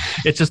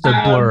 It's just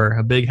a blur,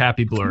 a big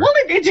happy blur. Well,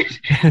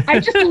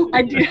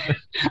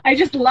 I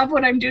just love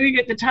what I'm doing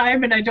at the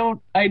time, and I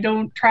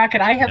don't track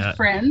it. I have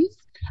friends,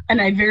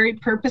 and I very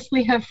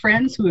purposely have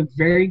friends who have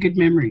very good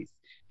memories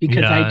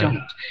because I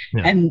don't.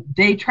 Yeah. And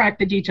they track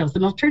the details,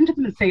 and I'll turn to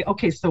them and say,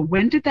 okay, so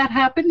when did that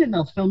happen? And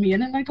they'll fill me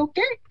in, and I go,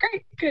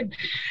 great, good.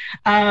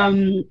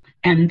 And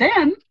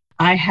then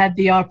I had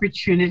the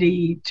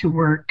opportunity to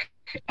work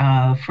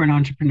for an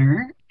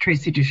entrepreneur,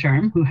 Tracy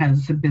Ducharme, who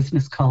has a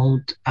business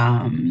called,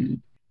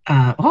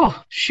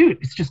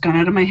 it's just gone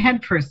out of my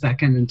head for a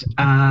second,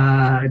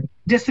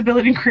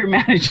 Disability and Career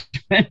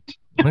Management.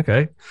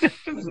 Okay.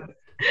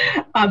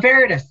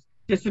 Veritas,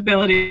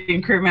 Disability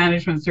and Career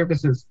Management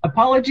Services.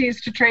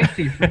 Apologies to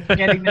Tracy for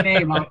forgetting the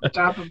name off the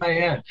top of my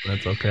head.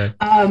 That's okay.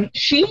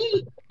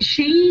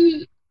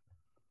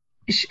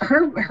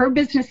 Her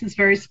business is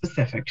very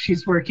specific.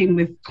 She's working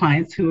with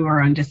clients who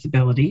are on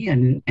disability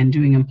and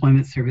doing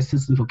employment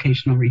services and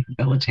vocational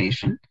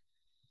rehabilitation.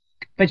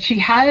 But she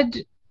had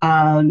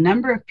a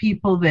number of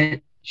people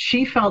that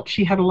she felt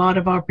she had a lot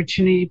of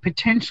opportunity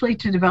potentially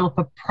to develop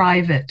a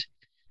private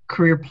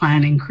career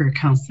planning, career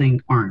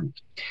counseling arm.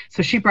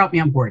 So she brought me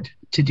on board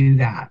to do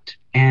that.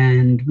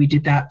 And we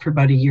did that for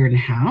about a year and a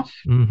half,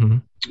 Mm-hmm.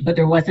 but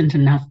there wasn't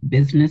enough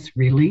business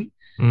really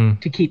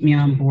Mm. to keep me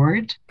on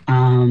board.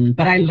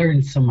 But I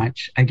learned so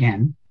much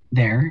again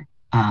there.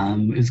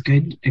 It was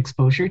good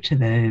exposure to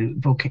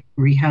the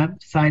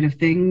rehab side of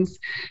things.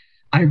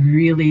 I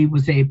really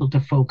was able to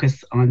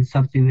focus on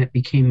something that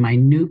became my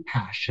new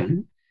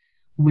passion,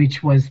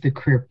 which was the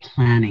career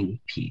planning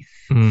piece.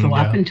 So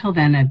up Yeah. until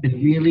then, I've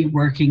been really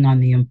working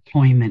on the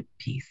employment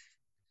piece,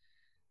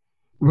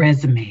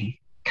 resume,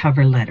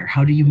 cover letter,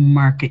 how do you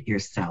market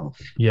yourself,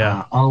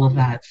 Yeah. all of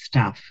that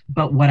stuff.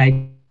 But what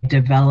I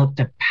developed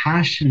a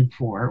passion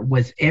for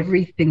was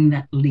everything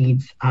that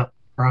leads up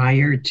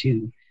prior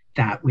to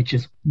that, which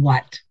is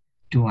what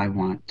do I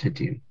want to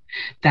do?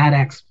 That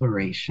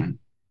exploration.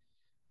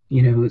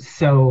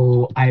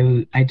 So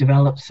I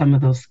developed some of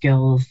those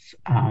skills,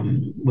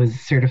 was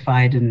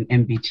certified in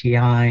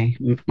MBTI,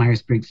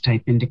 Myers-Briggs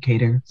Type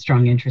Indicator,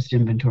 strong interest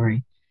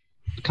inventory,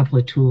 a couple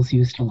of tools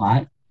used a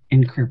lot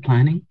in career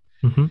planning.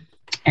 Mm-hmm.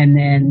 And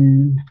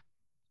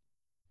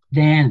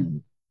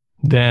then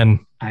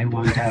Then, I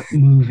wound up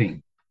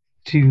moving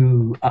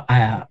to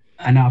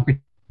an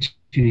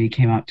opportunity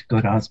came out to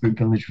go to Osborne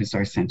Village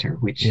Resource Center,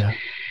 which yeah.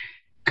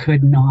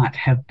 could not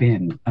have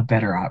been a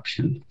better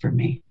option for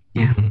me.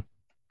 Yeah. Mm-hmm.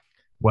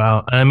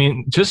 Wow. I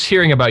mean, just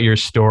hearing about your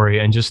story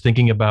and just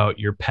thinking about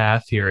your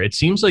path here, it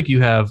seems like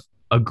you have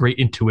a great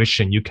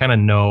intuition. You kind of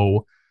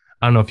know,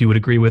 I don't know if you would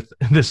agree with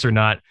this or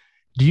not.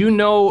 Do you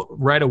know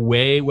right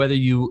away whether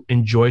you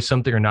enjoy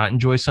something or not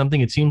enjoy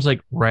something? It seems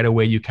like right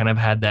away you kind of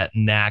had that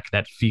knack,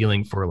 that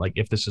feeling for like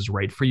if this is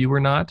right for you or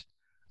not.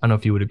 I don't know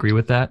if you would agree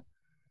with that.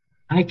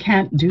 I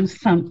can't do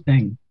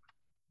something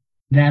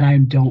that I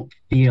don't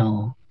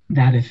feel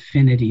that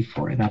affinity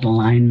for, that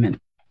alignment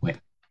with.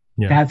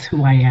 Yeah. That's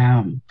who I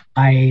am.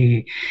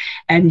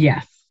 And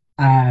yes,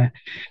 I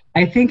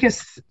think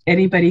as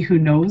anybody who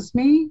knows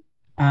me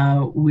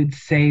would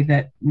say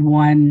that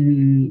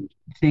one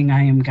thing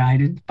I am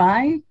guided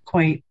by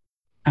quite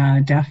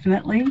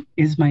definitely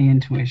is my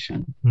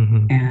intuition.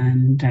 Mm-hmm.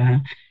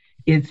 And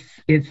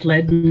it's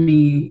led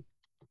me,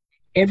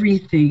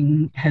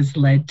 everything has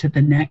led to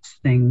the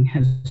next thing,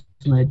 has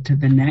led to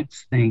the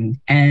next thing.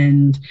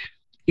 And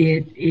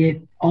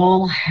it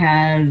all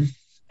has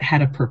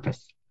had a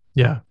purpose.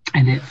 Yeah.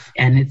 And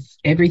it's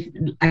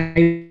everything.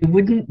 I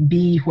wouldn't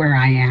be where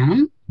I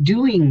am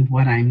doing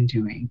what I'm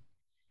doing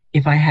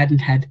if I hadn't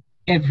had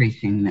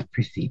everything that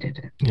preceded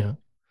it. Yeah.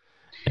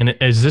 And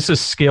is this a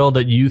skill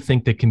that you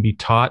think that can be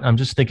taught? I'm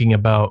just thinking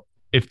about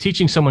if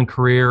teaching someone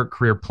career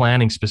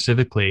planning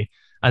specifically,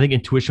 I think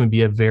intuition would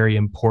be a very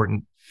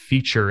important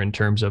feature in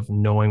terms of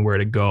knowing where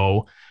to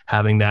go,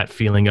 having that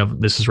feeling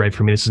of this is right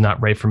for me, this is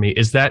not right for me.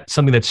 Is that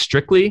something that's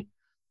strictly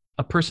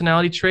a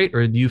personality trait,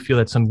 or do you feel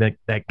that's something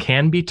that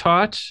can be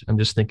taught? I'm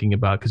just thinking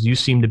about, because you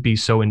seem to be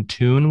so in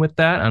tune with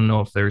that. I don't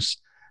know if there's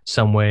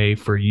some way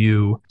for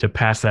you to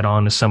pass that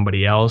on to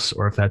somebody else,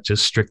 or if that's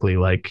just strictly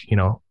like, you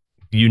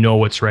know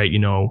what's right, you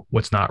know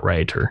what's not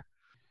right, or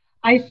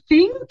I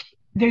think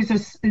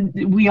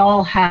we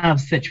all have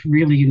such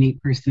really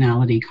unique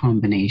personality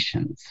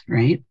combinations,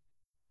 right?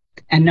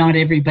 And not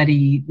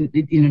everybody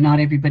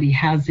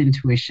has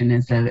intuition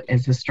as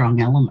a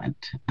strong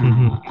element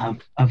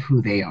of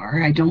who they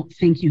are. I don't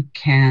think you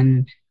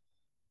can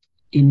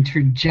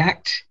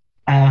interject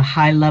a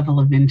high level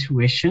of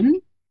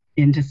intuition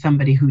into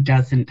somebody who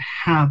doesn't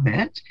have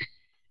it.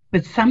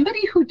 But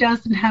somebody who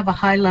doesn't have a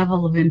high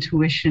level of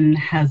intuition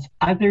has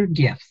other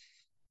gifts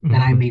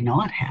that I may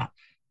not have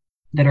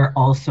that are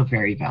also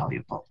very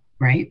valuable,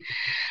 right?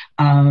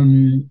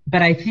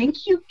 But I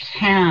think you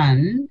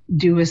can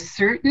do a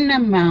certain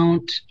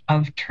amount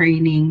of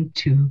training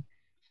to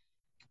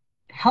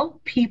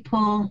help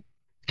people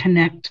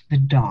connect the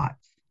dots.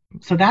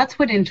 So that's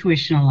what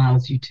intuition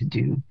allows you to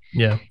do.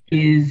 Yeah.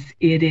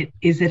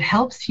 It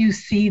helps you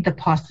see the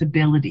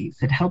possibilities.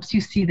 It helps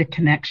you see the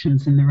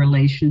connections and the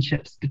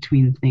relationships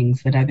between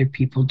things that other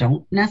people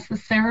don't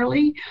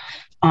necessarily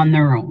on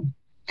their own.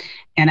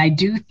 And I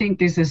do think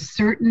there's a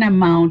certain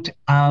amount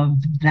of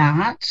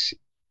that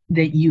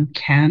you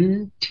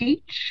can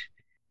teach.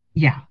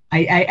 Yeah,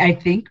 I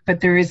think, but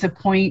there is a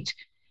point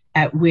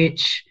at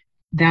which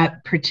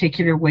that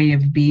particular way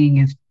of being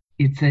is,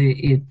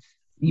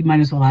 you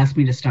might as well ask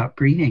me to stop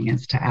breathing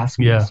as to ask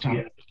me to stop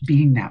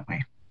being that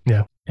way.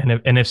 Yeah.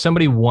 And if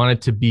somebody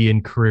wanted to be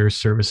in career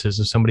services,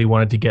 if somebody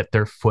wanted to get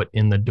their foot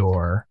in the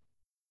door,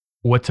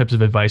 what types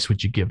of advice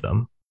would you give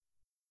them?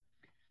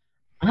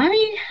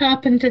 I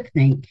happen to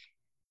think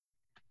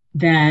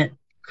that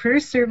career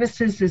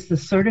services is the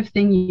sort of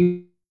thing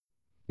you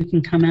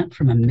can come at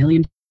from a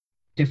million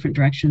different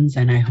directions.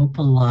 And I hope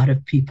a lot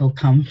of people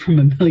come from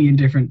a million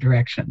different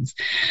directions,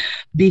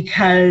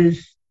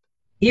 because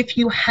if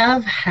you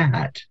have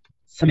had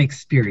some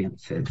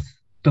experiences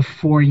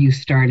before you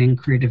start in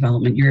career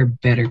development, you're a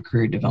better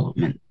career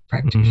development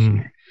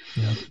practitioner.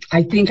 Mm-hmm. Yeah.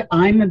 I think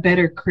I'm a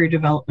better career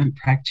development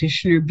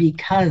practitioner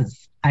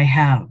because I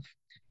have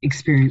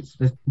experienced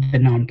the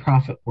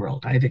nonprofit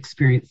world. I've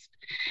experienced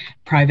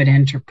private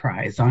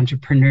enterprise,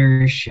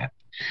 entrepreneurship,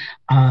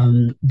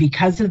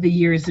 Because of the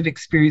years of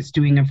experience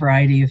doing a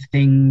variety of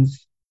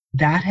things,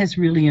 that has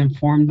really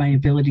informed my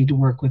ability to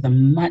work with a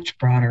much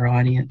broader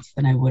audience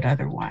than I would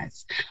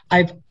otherwise.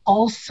 I've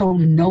also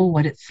know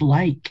what it's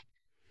like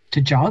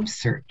to job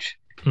search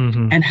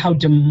and how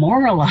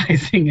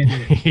demoralizing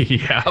it is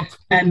Yep.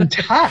 and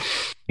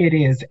tough it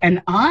is.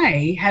 And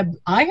I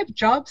have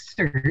job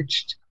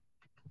searched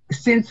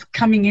since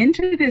coming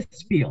into this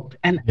field.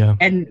 And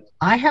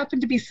I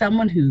happen to be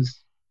someone who's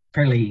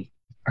fairly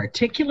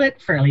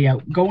articulate, fairly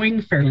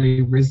outgoing,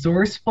 fairly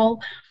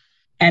resourceful.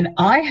 And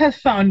I have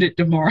found it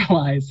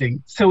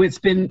demoralizing. So it's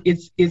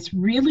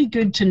really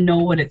good to know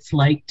what it's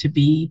like to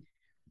be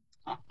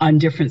on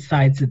different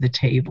sides of the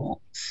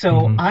table.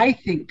 So I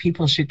think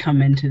people should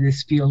come into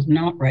this field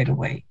not right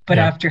away, but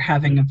after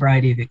having a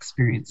variety of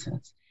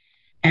experiences.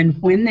 And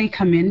when they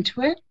come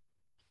into it,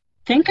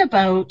 think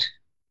about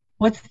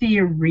what's the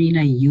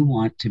arena you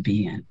want to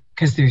be in,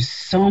 because there's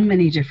so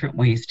many different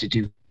ways to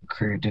do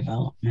career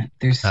development.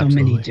 There's so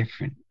many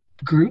different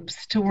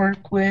groups to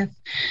work with,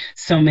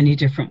 so many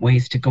different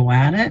ways to go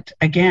at it.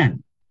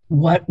 Again,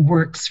 what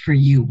works for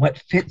you, what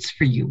fits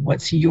for you,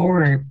 what's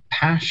your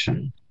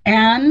passion,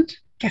 and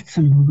get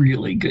some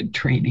really good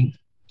training.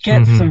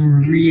 Get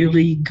some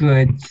really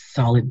good,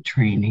 solid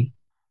training.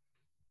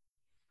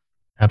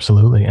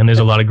 Absolutely. And there's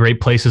a lot of great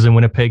places in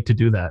Winnipeg to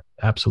do that.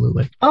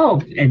 Absolutely.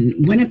 Oh,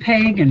 and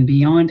Winnipeg and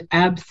beyond.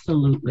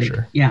 Absolutely.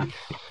 Sure. Yeah.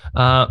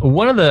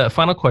 One of the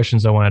final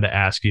questions I wanted to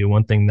ask you,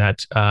 one thing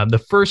that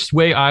the first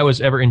way I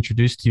was ever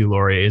introduced to you,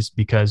 Lori, is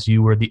because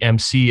you were the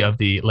MC of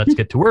the Let's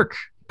Get to Work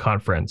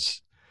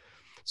conference.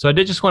 So I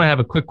did just want to have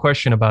a quick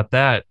question about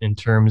that in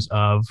terms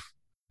of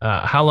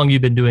how long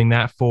you've been doing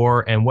that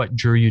for and what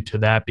drew you to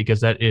that,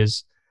 because that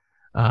is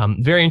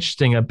very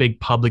interesting, a big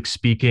public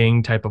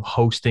speaking type of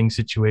hosting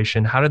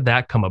situation. How did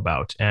that come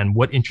about and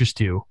what interests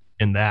you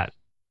in that?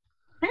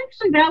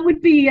 Actually, that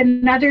would be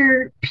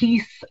another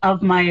piece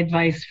of my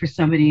advice for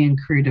somebody in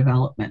career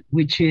development,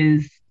 which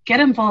is get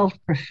involved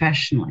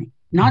professionally,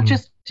 not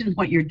just in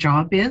what your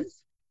job is,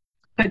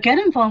 but get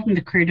involved in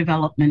the career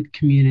development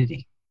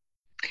community.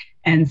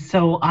 And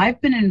so I've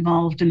been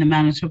involved in the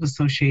Manitoba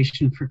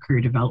Association for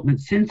Career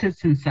Development since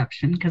its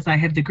inception, because I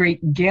have the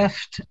great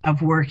gift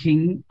of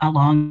working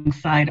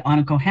alongside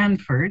Aniko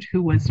Hanford,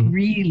 who was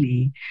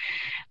really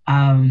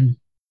the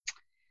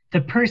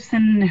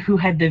person who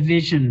had the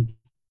vision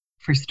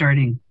for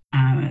starting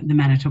the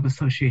Manitoba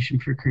Association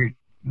for Career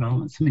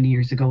Development so many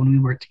years ago when we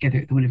worked together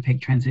at the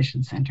Winnipeg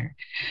Transition Center.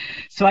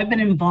 So I've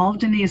been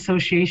involved in the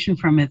association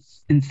from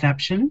its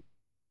inception.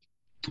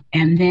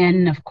 And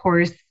then, of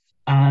course,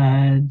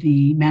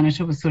 the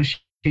Manitoba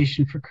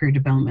Association for Career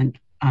Development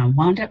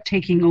wound up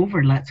taking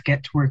over Let's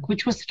Get to Work,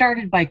 which was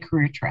started by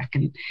Career Trek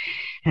and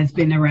has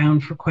been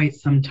around for quite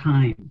some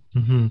time.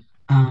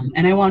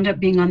 And I wound up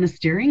being on the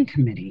steering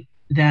committee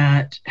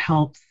that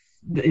helps,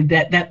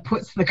 that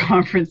puts the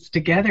conference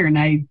together. And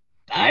I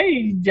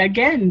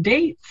again,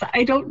 dates,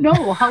 I don't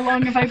know. How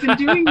long have I been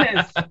doing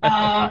this?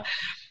 At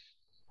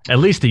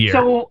least a year.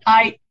 So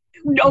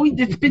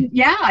it's been,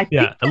 I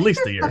think at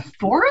least a year. The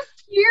fourth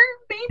year,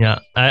 maybe. Yeah,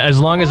 as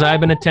long as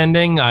I've been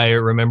attending, I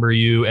remember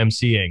you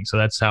emceeing, so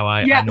that's how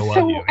I know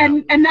of you.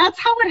 And that's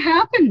how it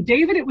happened,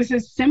 David. It was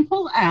as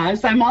simple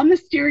as I'm on the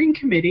steering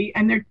committee,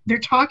 and they're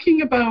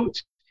talking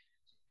about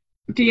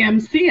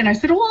DMC, and I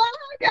said, "Well,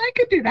 I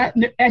could do that,"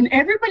 and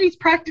everybody's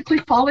practically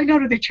falling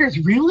out of their chairs.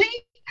 Really?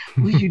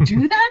 Will you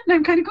do that? And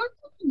I'm kind of going,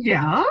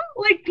 yeah,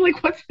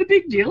 like what's the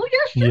big deal?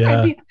 Yeah, sure.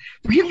 I mean,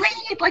 really?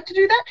 You'd like to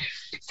do that?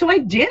 So I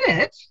did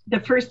it the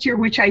first year,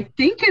 which I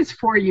think is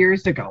 4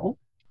 years ago,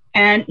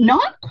 and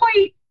not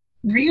quite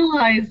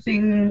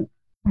realizing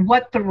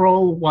what the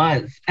role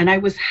was. And I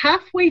was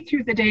halfway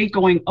through the day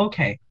going,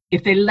 okay,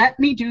 if they let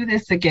me do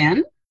this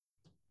again,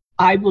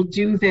 I will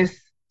do this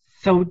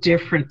so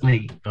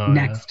differently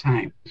next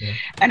time. Yeah.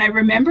 And I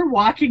remember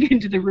walking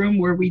into the room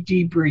where we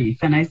debrief,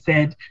 and I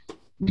said,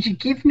 would you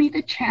give me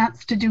the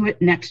chance to do it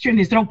next year? And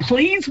they said, oh,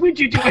 please, would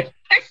you do it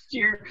next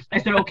year? I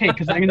said, okay,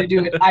 because I'm going to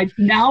do it.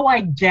 Now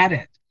I get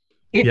it.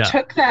 It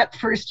took that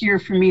first year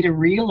for me to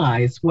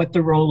realize what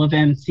the role of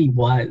MC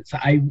was.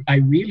 I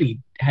really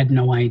had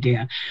no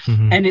idea.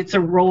 And it's a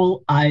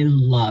role I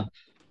love.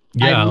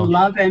 I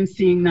love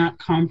MCing that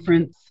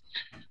conference.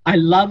 I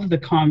love the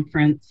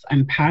conference.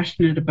 I'm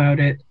passionate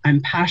about it.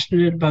 I'm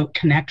passionate about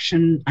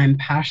connection. I'm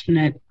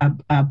passionate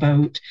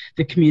about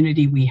the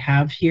community we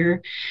have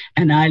here.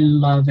 And I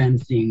love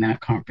emceeing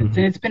that conference.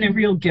 And it's been a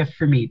real gift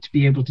for me to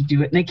be able to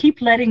do it. And they keep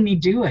letting me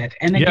do it.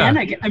 And again,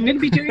 I'm going to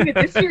be doing it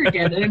this year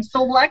again. And I'm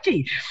so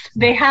lucky.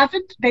 They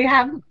haven't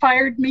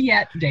fired me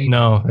yet, Dave.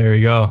 No, there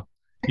you go.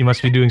 You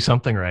must be doing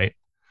something right.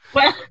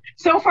 Well,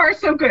 so far,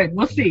 so good.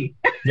 We'll see.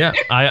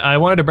 I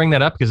wanted to bring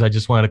that up because I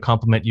just wanted to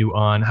compliment you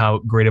on how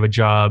great of a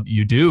job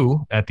you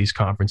do at these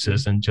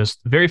conferences, and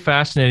just very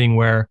fascinating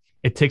where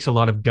it takes a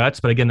lot of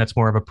guts. But again, that's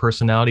more of a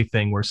personality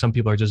thing where some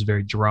people are just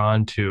very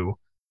drawn to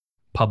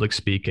public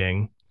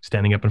speaking,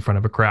 standing up in front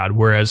of a crowd.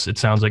 Whereas it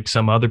sounds like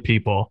some other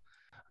people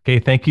Okay,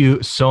 thank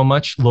you so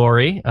much,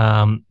 Lori.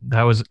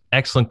 That was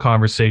excellent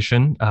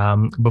conversation.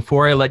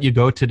 Before I let you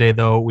go today,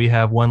 though, we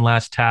have one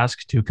last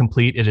task to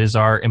complete. It is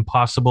our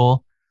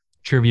impossible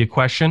trivia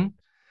question.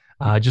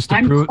 Just to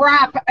I'm prove,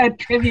 crap at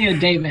trivia,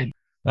 David.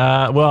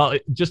 well,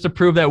 just to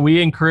prove that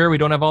we in career we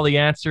don't have all the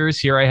answers.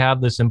 Here I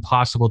have this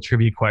impossible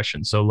trivia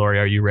question. So, Lori,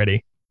 are you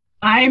ready?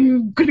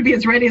 I'm going to be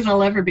as ready as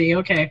I'll ever be.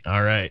 Okay.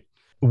 All right.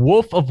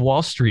 Wolf of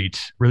Wall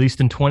Street, released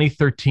in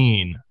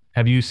 2013.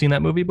 Have you seen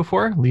that movie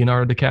before?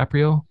 Leonardo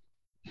DiCaprio?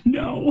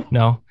 No.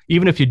 No.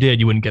 Even if you did,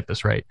 you wouldn't get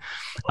this right.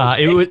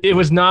 It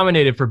was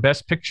nominated for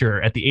Best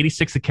Picture at the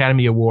 86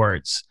 Academy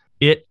Awards.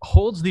 It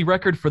holds the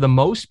record for the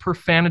most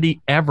profanity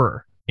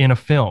ever in a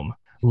film.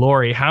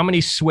 Lori, how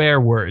many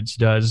swear words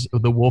does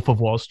The Wolf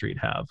of Wall Street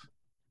have?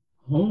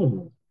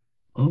 Oh,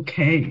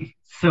 okay.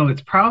 So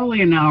it's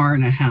probably an hour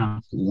and a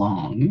half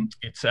long.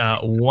 It's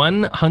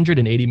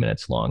 180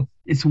 minutes long.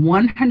 It's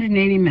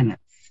 180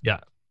 minutes. Yeah.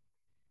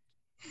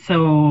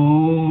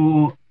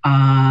 So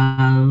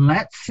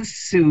let's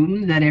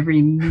assume that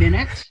every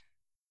minute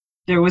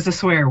there was a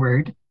swear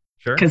word.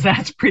 Sure. Because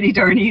that's pretty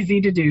darn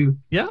easy to do.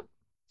 Yeah.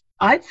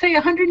 I'd say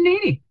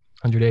 180.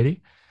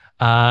 180.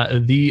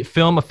 The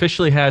film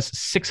officially has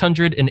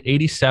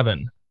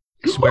 687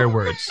 swear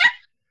words.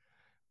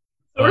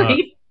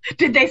 Sorry.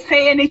 Did they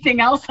say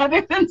anything else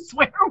other than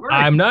swear words?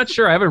 I'm not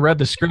sure. I haven't read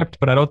the script,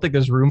 but I don't think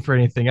there's room for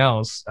anything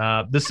else.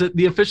 This is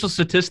the official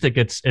statistic.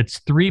 It's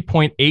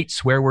 3.8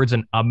 swear words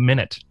in a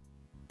minute.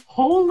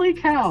 Holy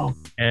cow.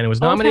 And it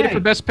was nominated for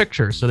Best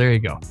Picture. So there you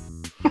go.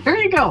 There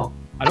you go.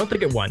 I don't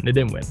think it won. It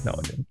didn't win. No,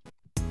 it didn't.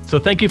 So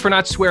thank you for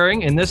not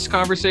swearing in this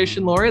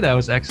conversation, Lori. That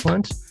was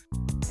excellent.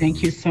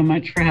 Thank you so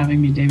much for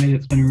having me, David.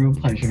 It's been a real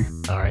pleasure.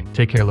 All right.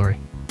 Take care, Lori.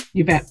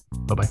 You bet.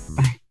 Bye-bye.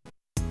 Bye.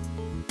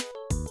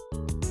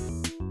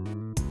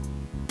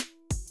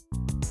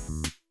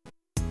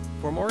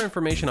 For more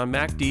information on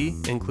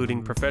MACD,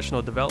 including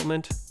professional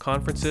development,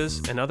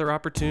 conferences, and other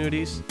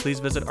opportunities,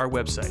 please visit our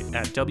website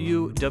at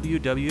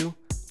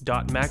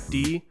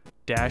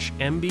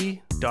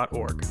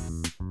www.macd-mb.org.